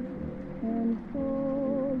 And so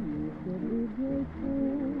you should be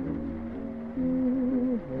grateful to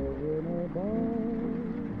heaven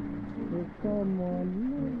above. If someone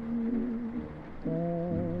loves you,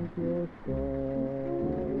 thank your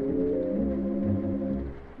stars.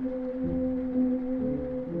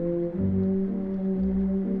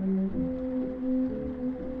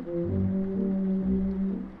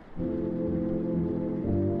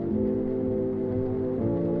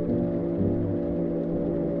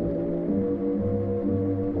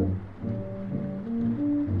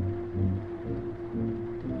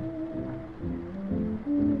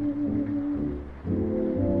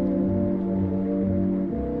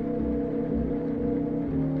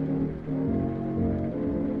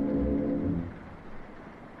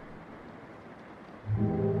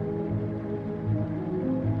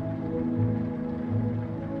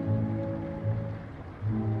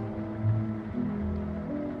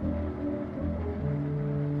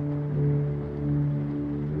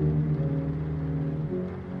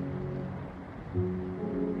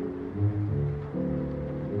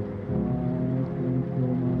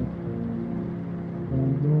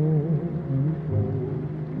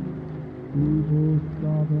 People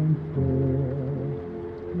stop and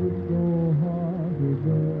stare, it's so hard to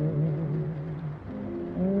bear.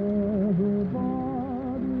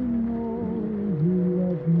 Everybody knows you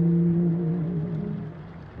love me.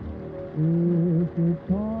 It's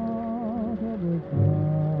a part of the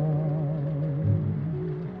town.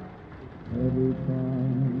 Every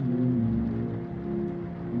time you meet,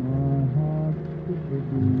 my heart skips a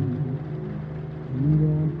beat. You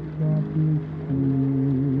don't stop to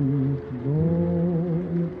speak,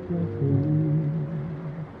 though it's just a week.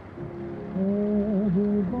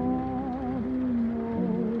 Everybody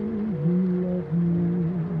knows you love me.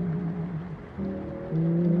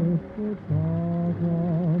 It's the talk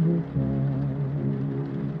of the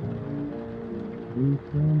town. We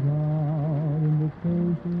send out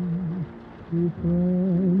invitations to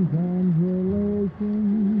friends and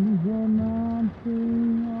relations,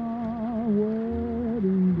 announcing our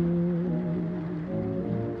wedding day.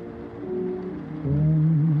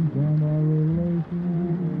 Friends and our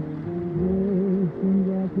relations, with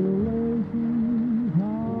congratulations.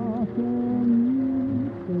 How can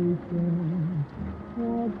you say friends?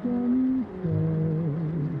 What can you say?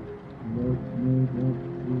 Let's make up,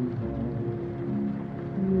 sweetheart.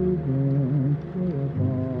 We can't stay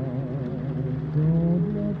apart. Don't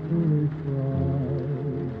let foolish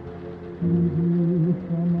pride keep you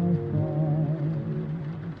from my side.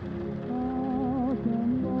 How can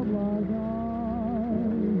love like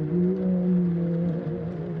ours be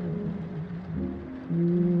endless?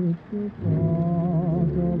 It's the talk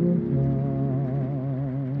of the town.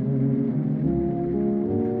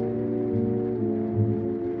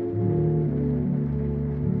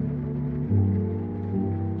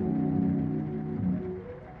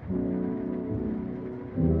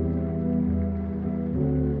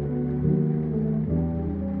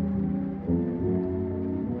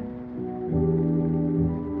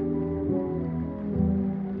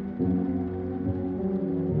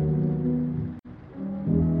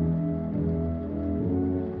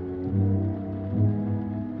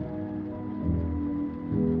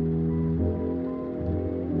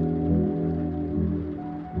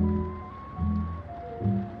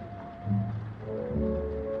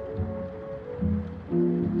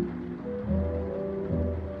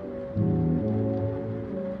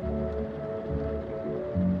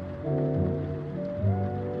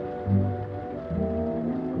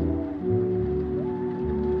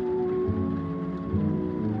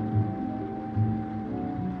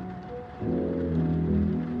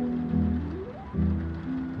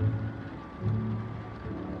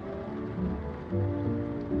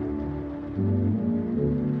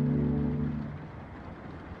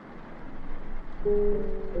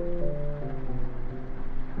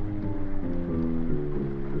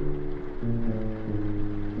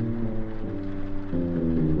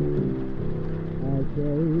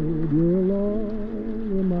 Carried you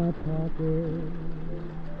along in my pocket,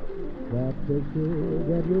 that picture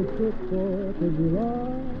that you took for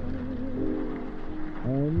July.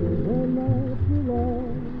 And when nights were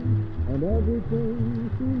long and everything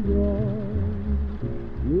seemed wrong,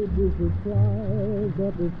 you'd be surprised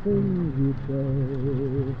at the things you'd say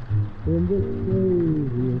in the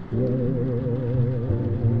craziest way.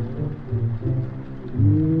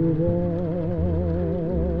 You've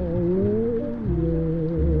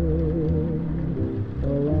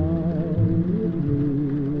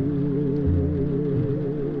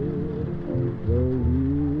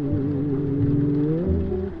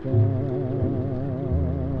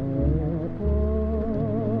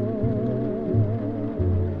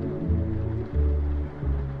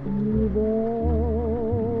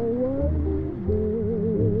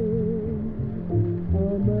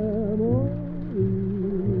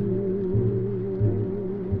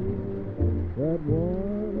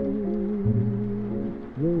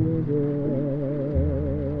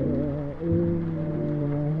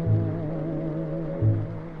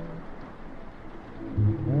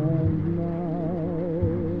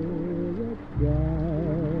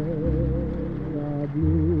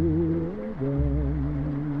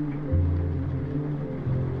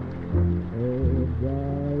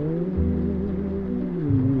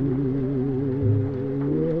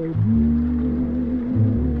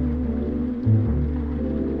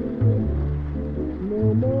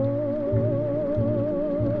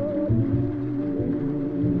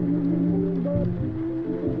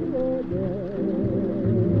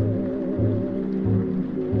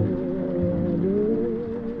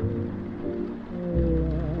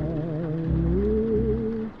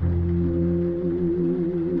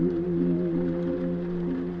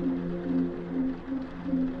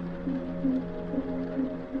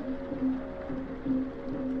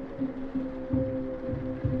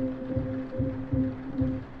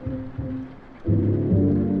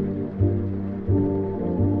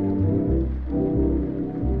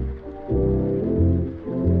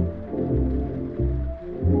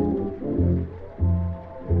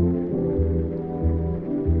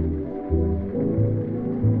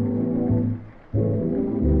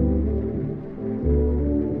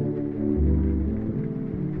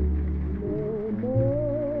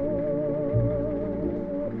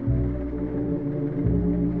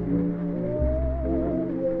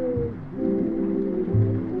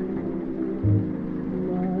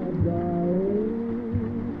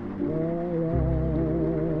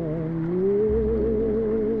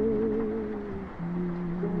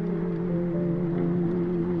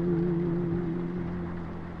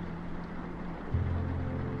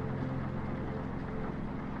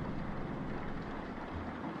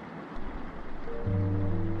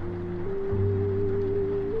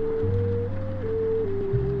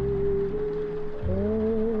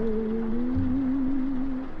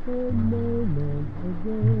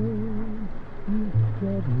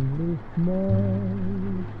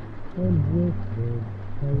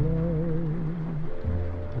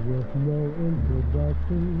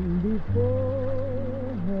introduction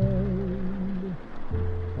beforehand.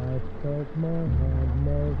 I felt my hand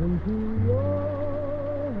melt into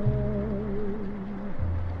your hand.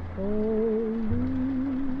 Only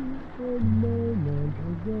a moment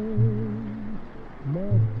ago,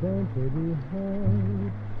 my bumpity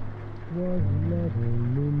heart was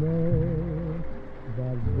letting me know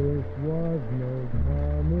that this was no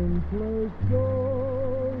commonplace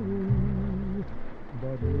story,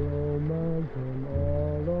 but romance in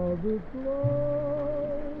all of its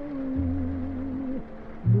glory.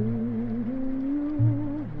 Meeting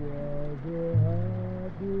you was a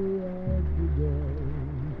happy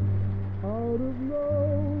accident. Out of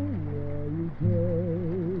nowhere you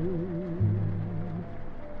came.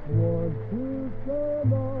 Once you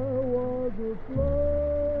said I was aflame.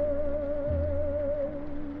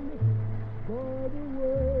 By the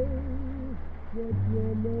way, what's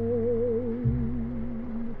your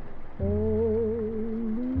name?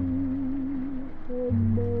 Only a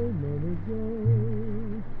moment ago,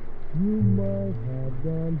 you might have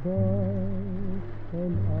gone by,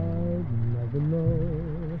 and I'd never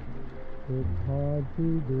know. It's hard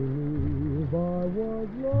to believe I was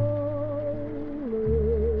lonely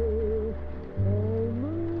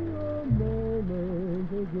only a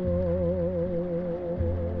moment ago.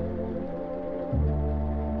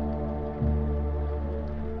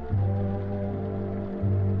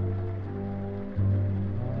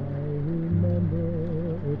 I remember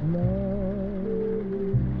it now,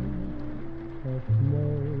 a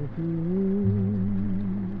smoky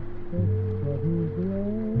room, a sudden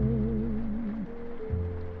glance,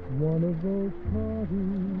 one of those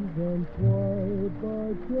parties and quite by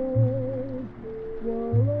chance,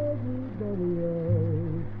 while everybody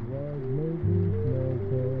else was making small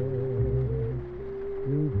talk.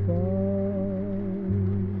 We found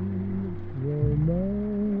romance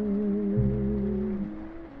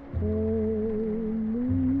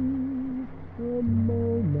only a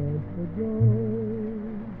moment ago.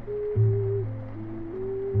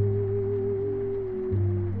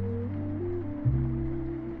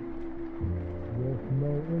 With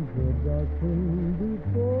no introduction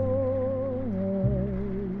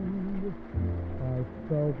beforehand, I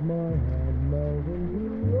felt my hand melt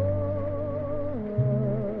into your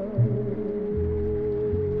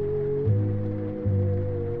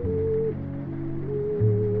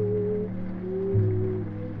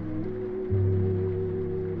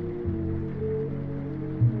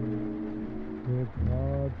It's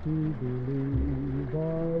hard to believe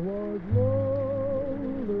I was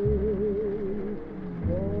lonely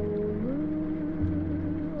only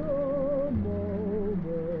a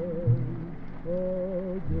moment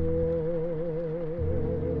ago.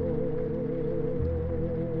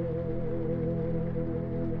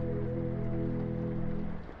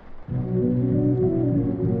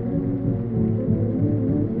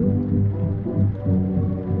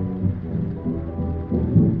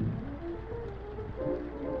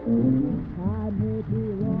 I may be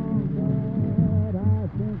wrong, but I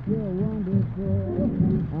think you're wonderful.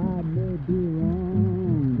 I may be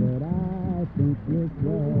wrong, but I think you're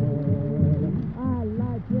swell. I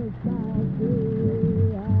like your style,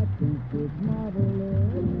 too. I think it's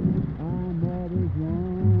marvelous. I'm always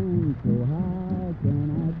wrong, so how can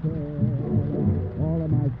I tell? All of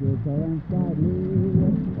my shirts are unsightly,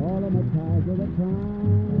 all of my ties are the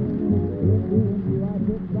crime. If you knew I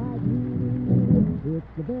could ride you,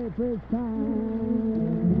 it's the very first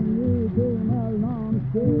time you came along,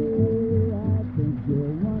 say I think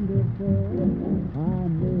you're wonderful. I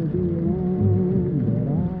may be wrong, but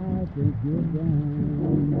I think you're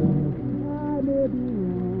grand. I may be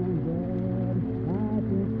wrong, but I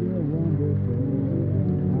think you're wonderful.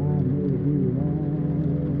 I may be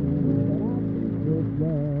wrong, but I think you're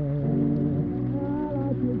grand. I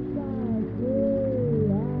like your style,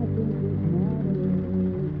 say I think it's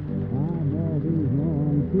marvelous. I'm always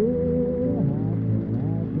wrong, too.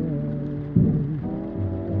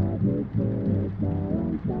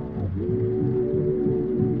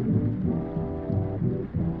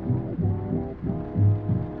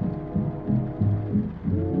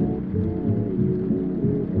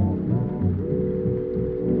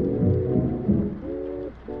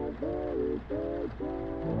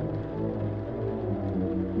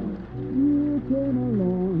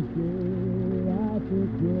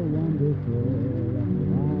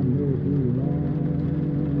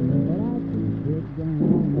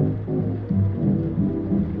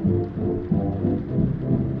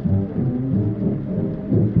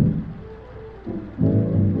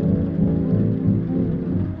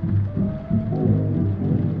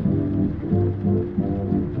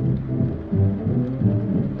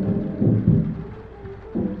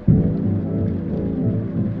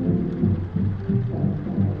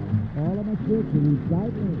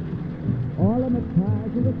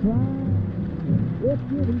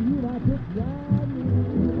 giving you my picture.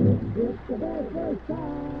 It's the very first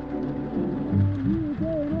time you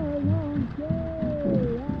came along, say,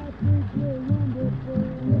 I think you're wonderful.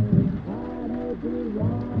 I may be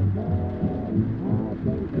wrong, but I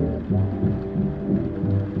think you're fine.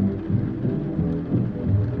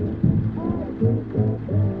 I think you're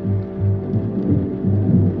fine.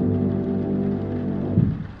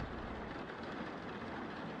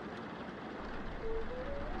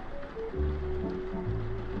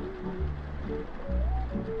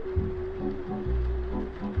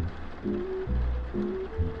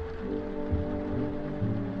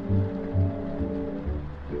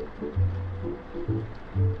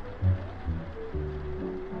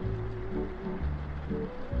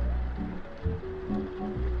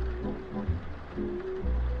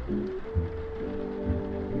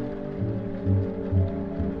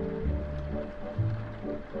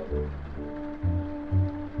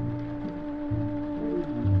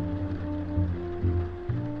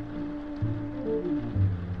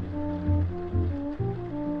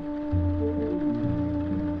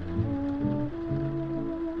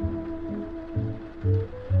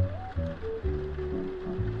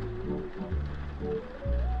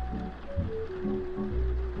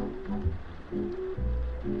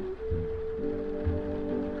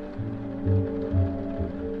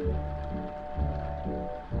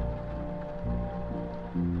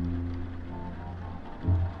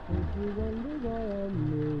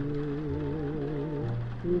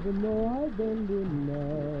 Even though I've been denied,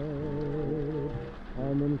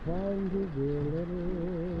 I'm inclined to be a little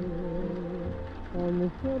on the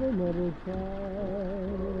sentimental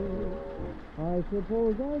side. I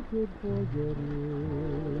suppose I could forget you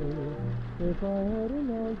if I had an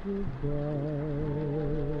ounce of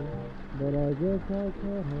pride, but I guess I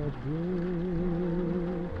can't help you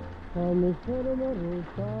on the sentimental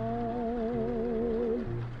side.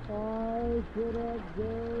 I should have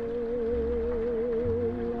gone,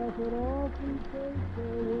 I could often say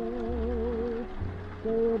farewell,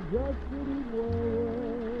 say it just didn't well,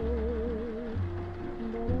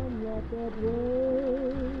 but I'm not that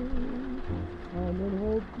way. I'm in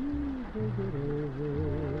hope you think it over,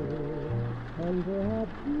 and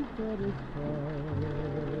perhaps be satisfied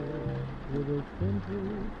with a simple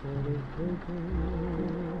satisfaction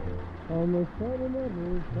on the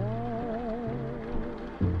sentimental side.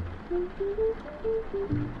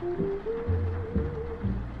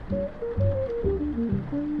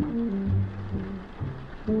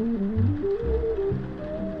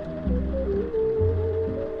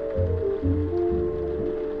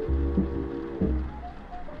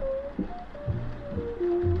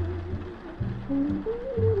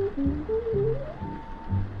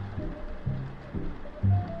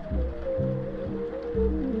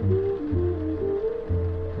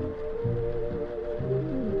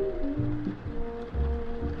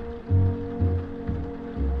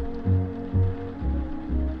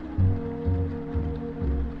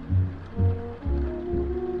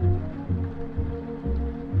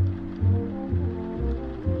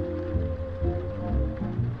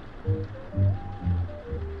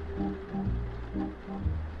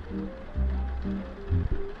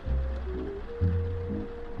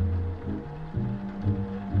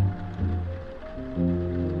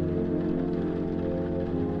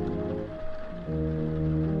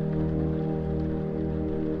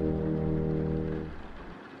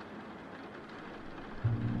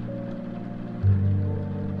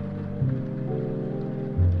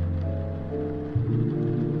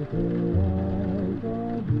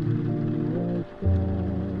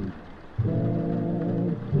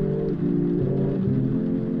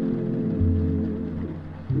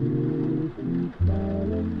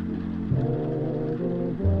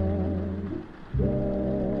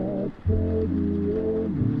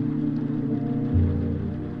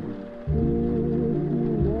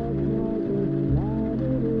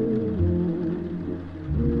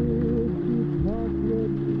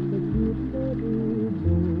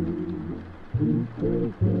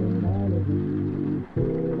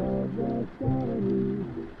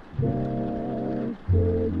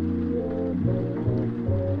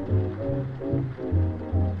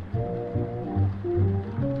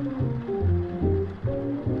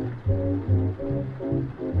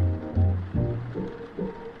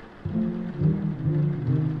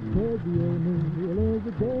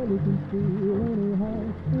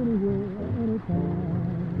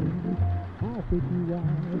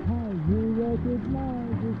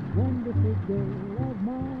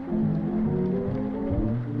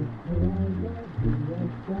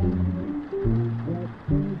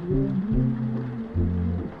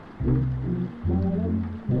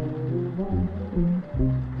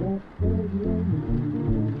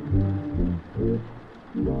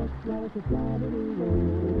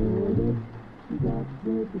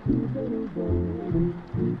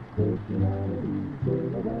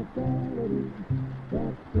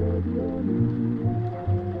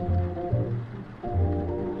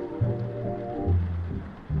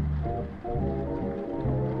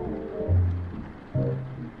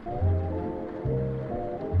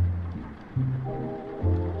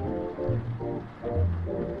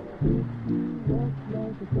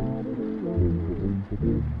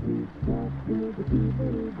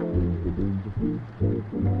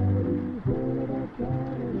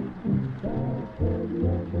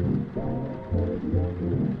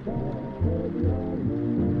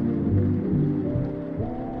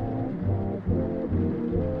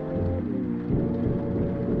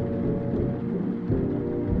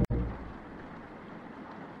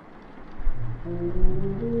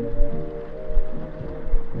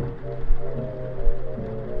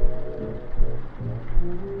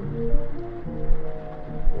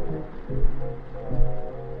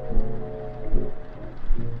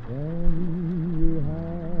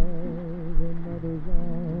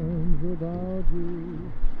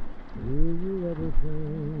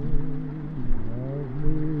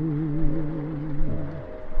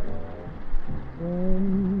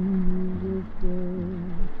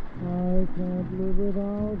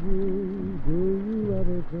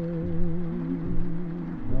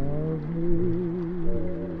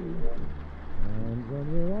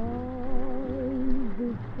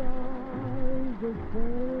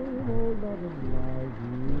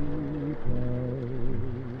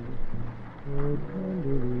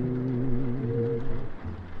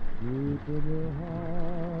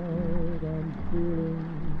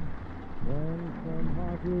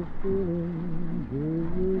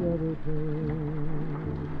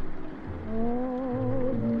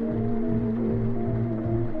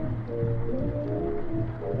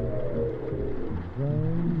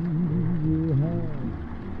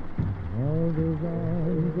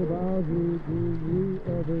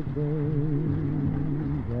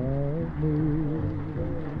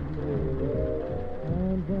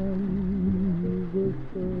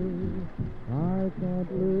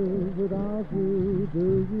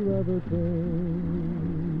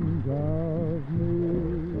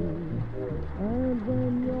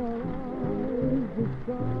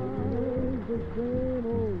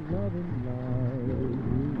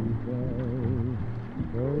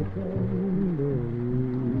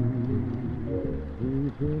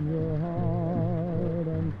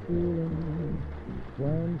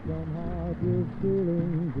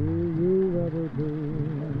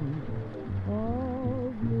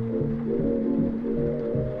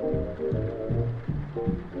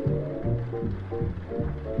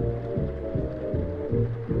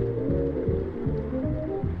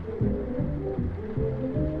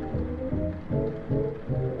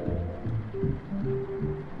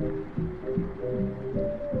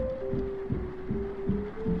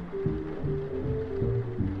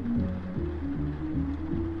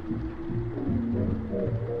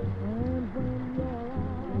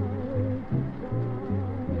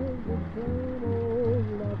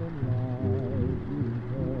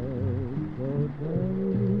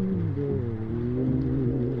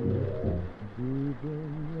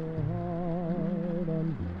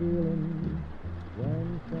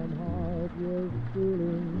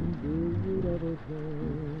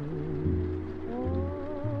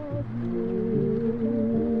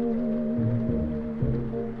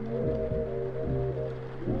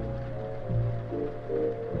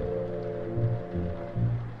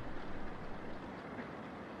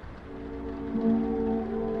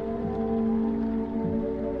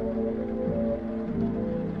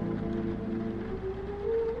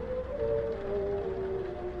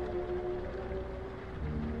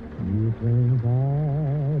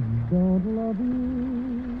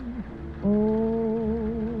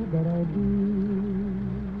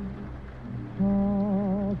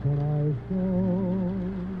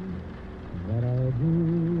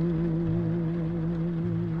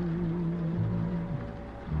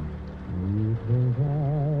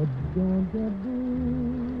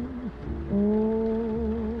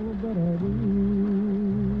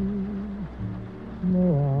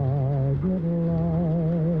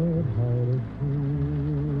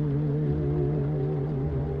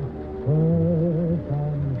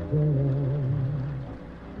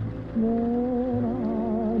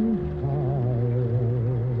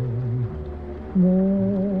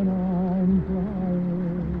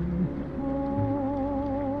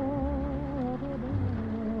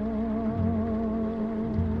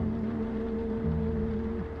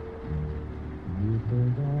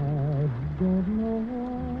 think I don't know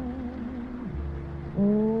why.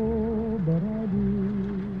 Oh, but I do.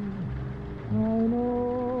 I know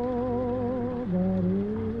that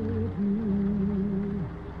it's you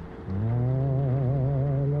I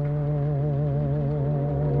love.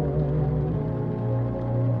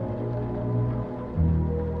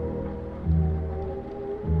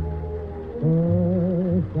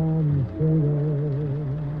 First I'm singing,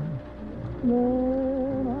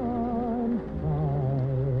 then I'm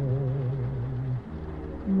tired,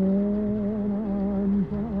 then I'm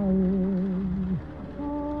crying.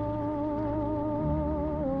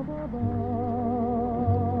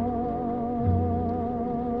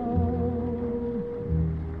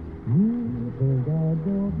 You think I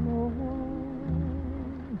don't know why?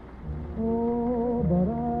 Oh, but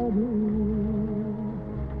I do.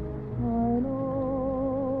 I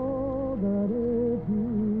know that it's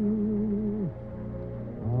you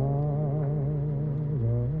I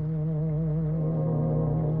love.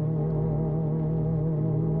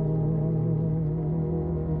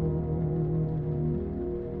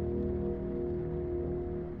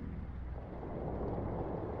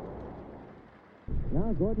 Now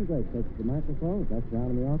Gordon Drake takes the microphone, ducks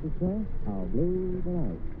down in the orchestra. How blue the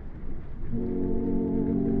night.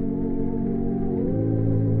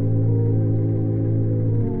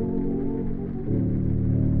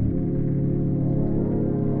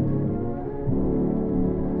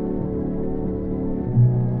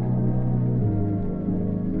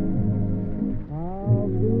 How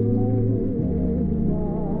blue the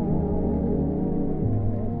night,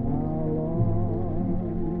 how long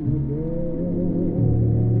the day,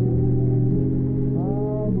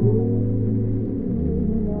 how blue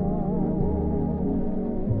the night.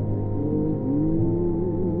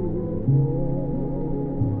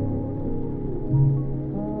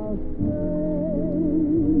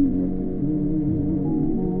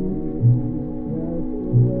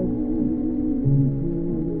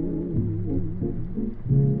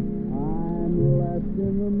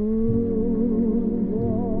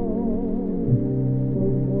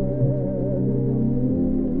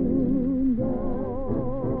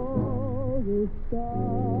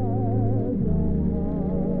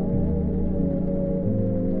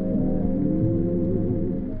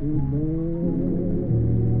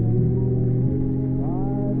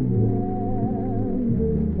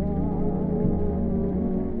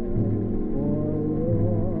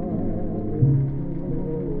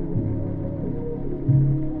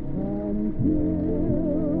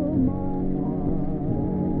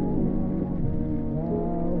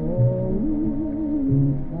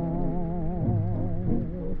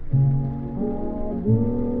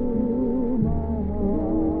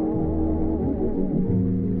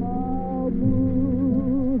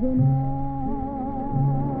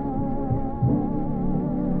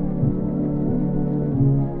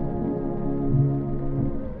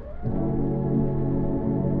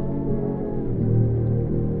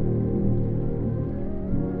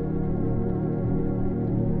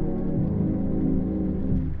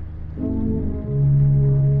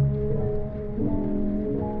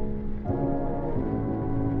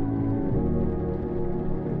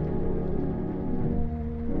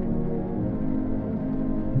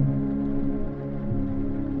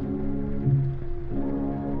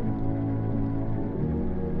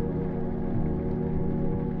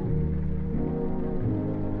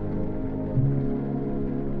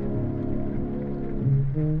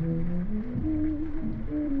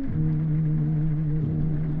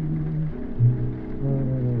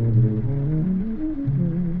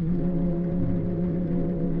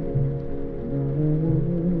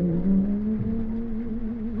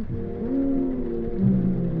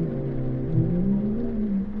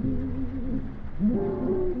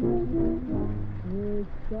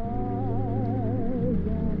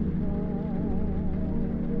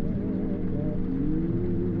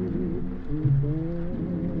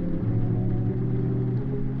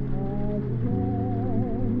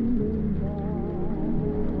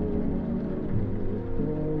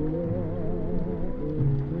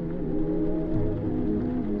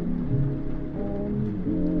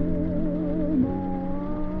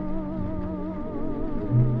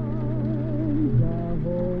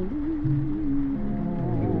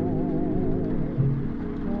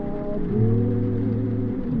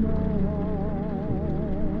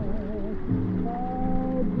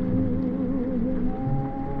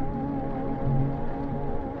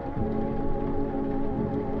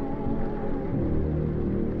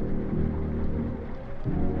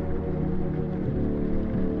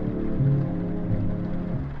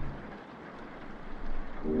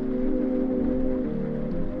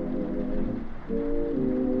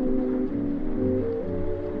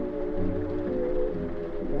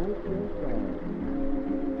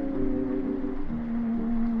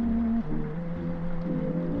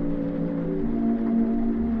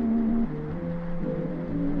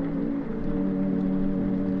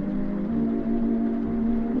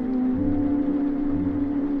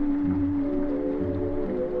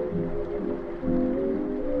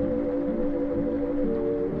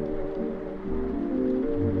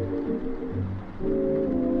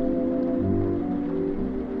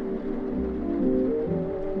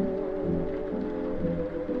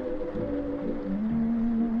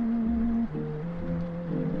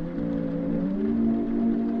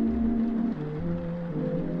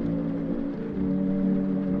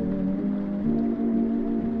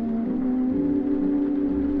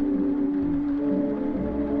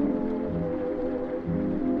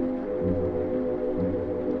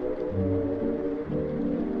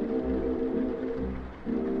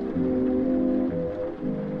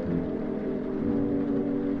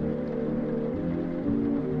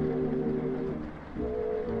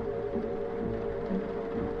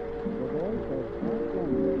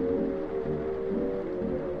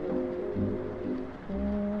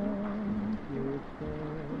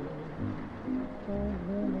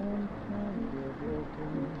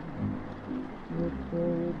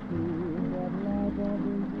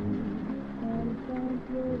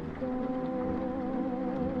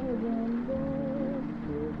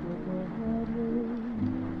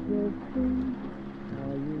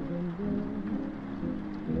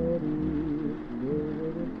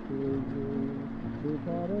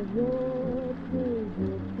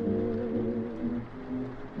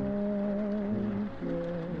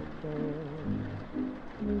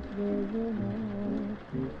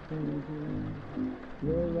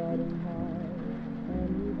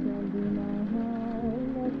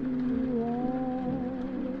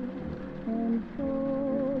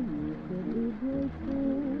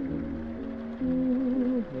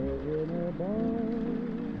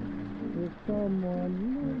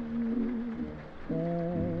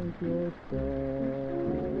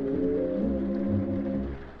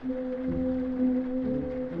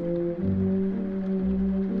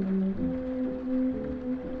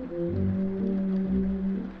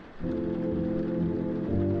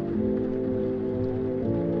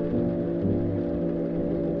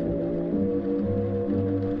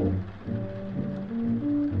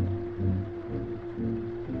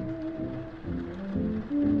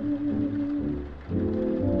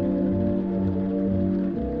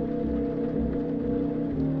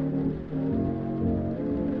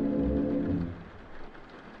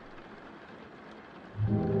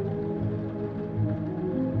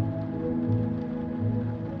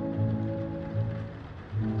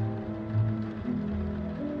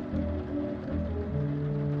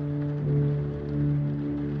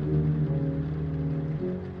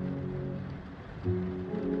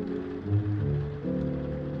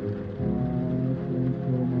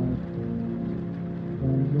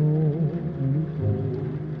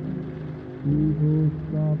 People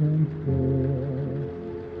stop and stare.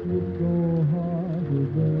 It's so hard to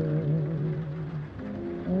bear.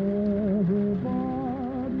 Everybody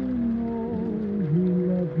knows you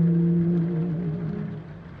love me.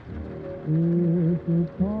 It's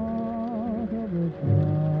a part of the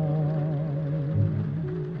town.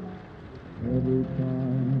 Every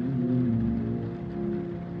time you leave,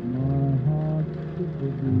 my heart skips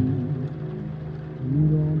a beat. You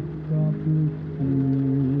don't stop to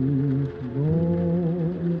speak,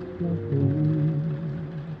 though it's just a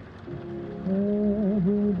week.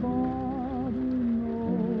 Everybody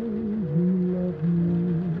knows you love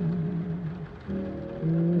me.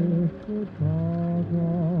 It's the talk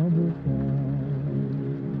of the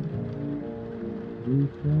town. We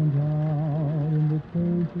send out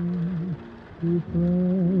invitations to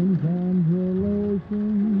friends and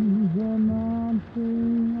relations,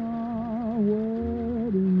 announcing our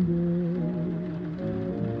wedding day.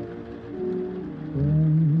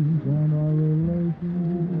 Friends and our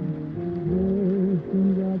relations, with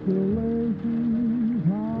congratulations.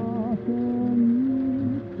 How can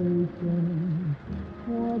you say thanks?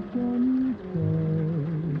 What can you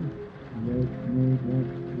say? Let's make up,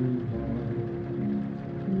 sweetheart.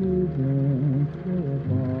 We can't stay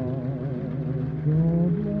apart.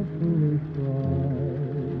 Don't let foolish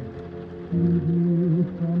pride keep you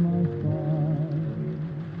from my side.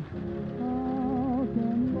 How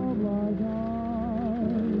can love like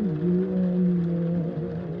ours be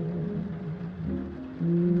ended?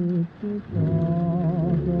 It's the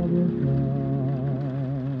talk of the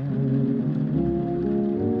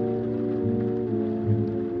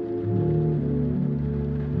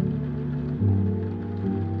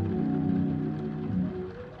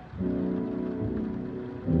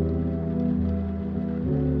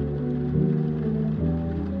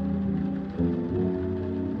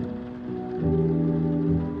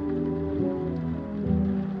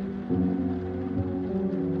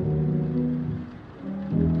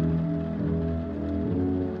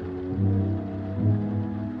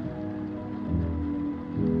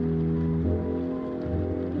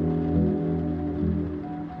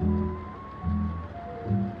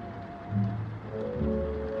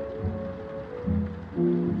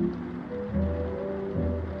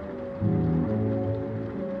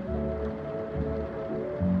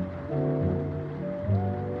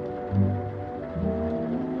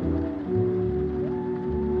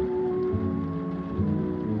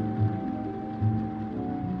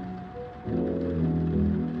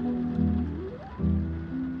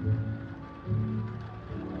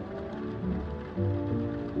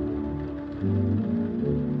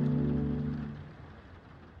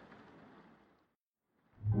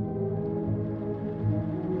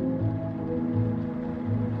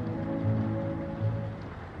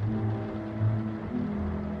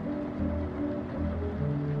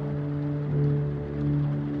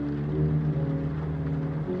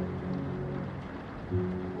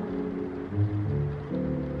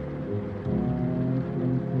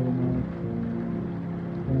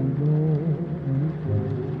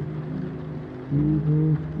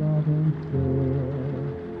People stop and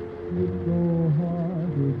stare. It's so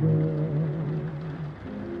hard to bear.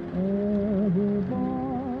 Everybody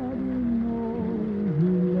knows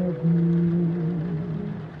you love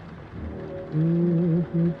me.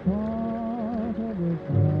 It's a part of the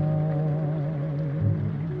town.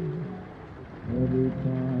 Every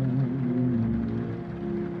time you leave,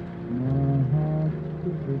 my heart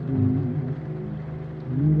skips a beat.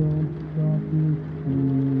 You don't stop to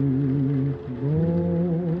speak,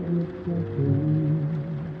 though it's just a week.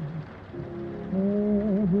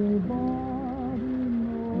 Everybody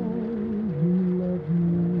knows you love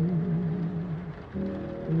me.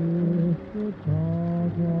 It's the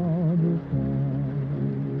talk of the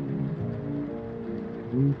town.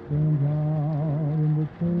 We send out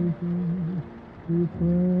invitations to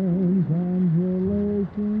friends and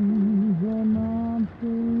relations,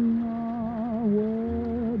 announcing our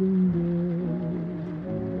wedding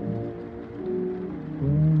day.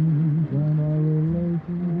 Friends and our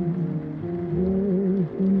relations,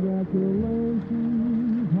 with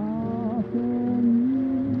congratulations. How can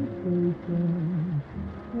you say thanks?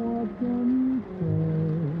 What can you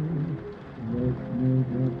say? Let's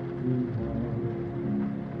make up, sweetheart.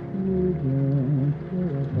 We can't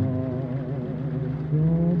stay apart.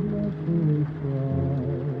 Don't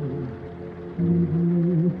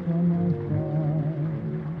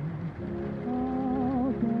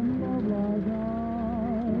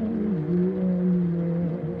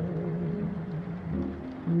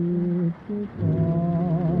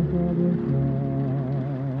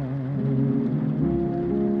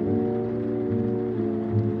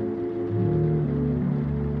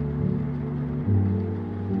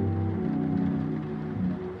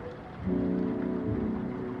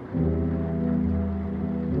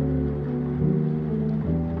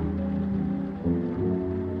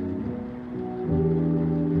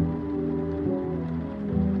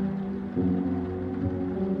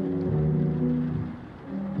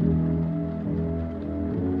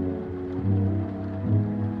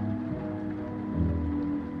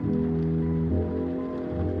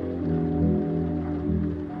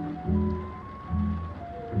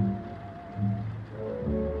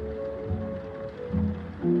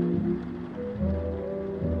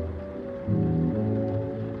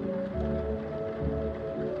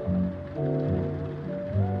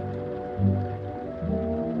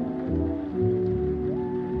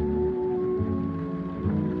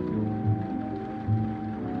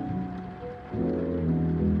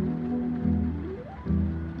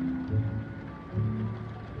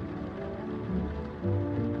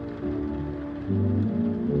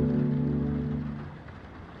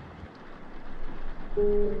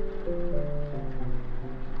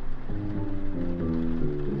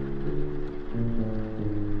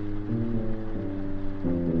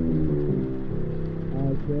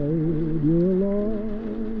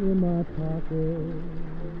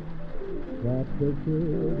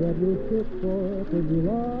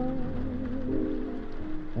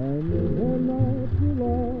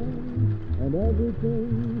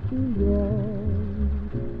everything seems wrong.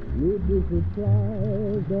 You'd be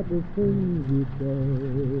surprised at the things you say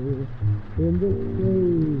in the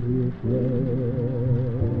craziest way.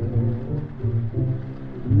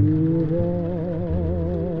 You've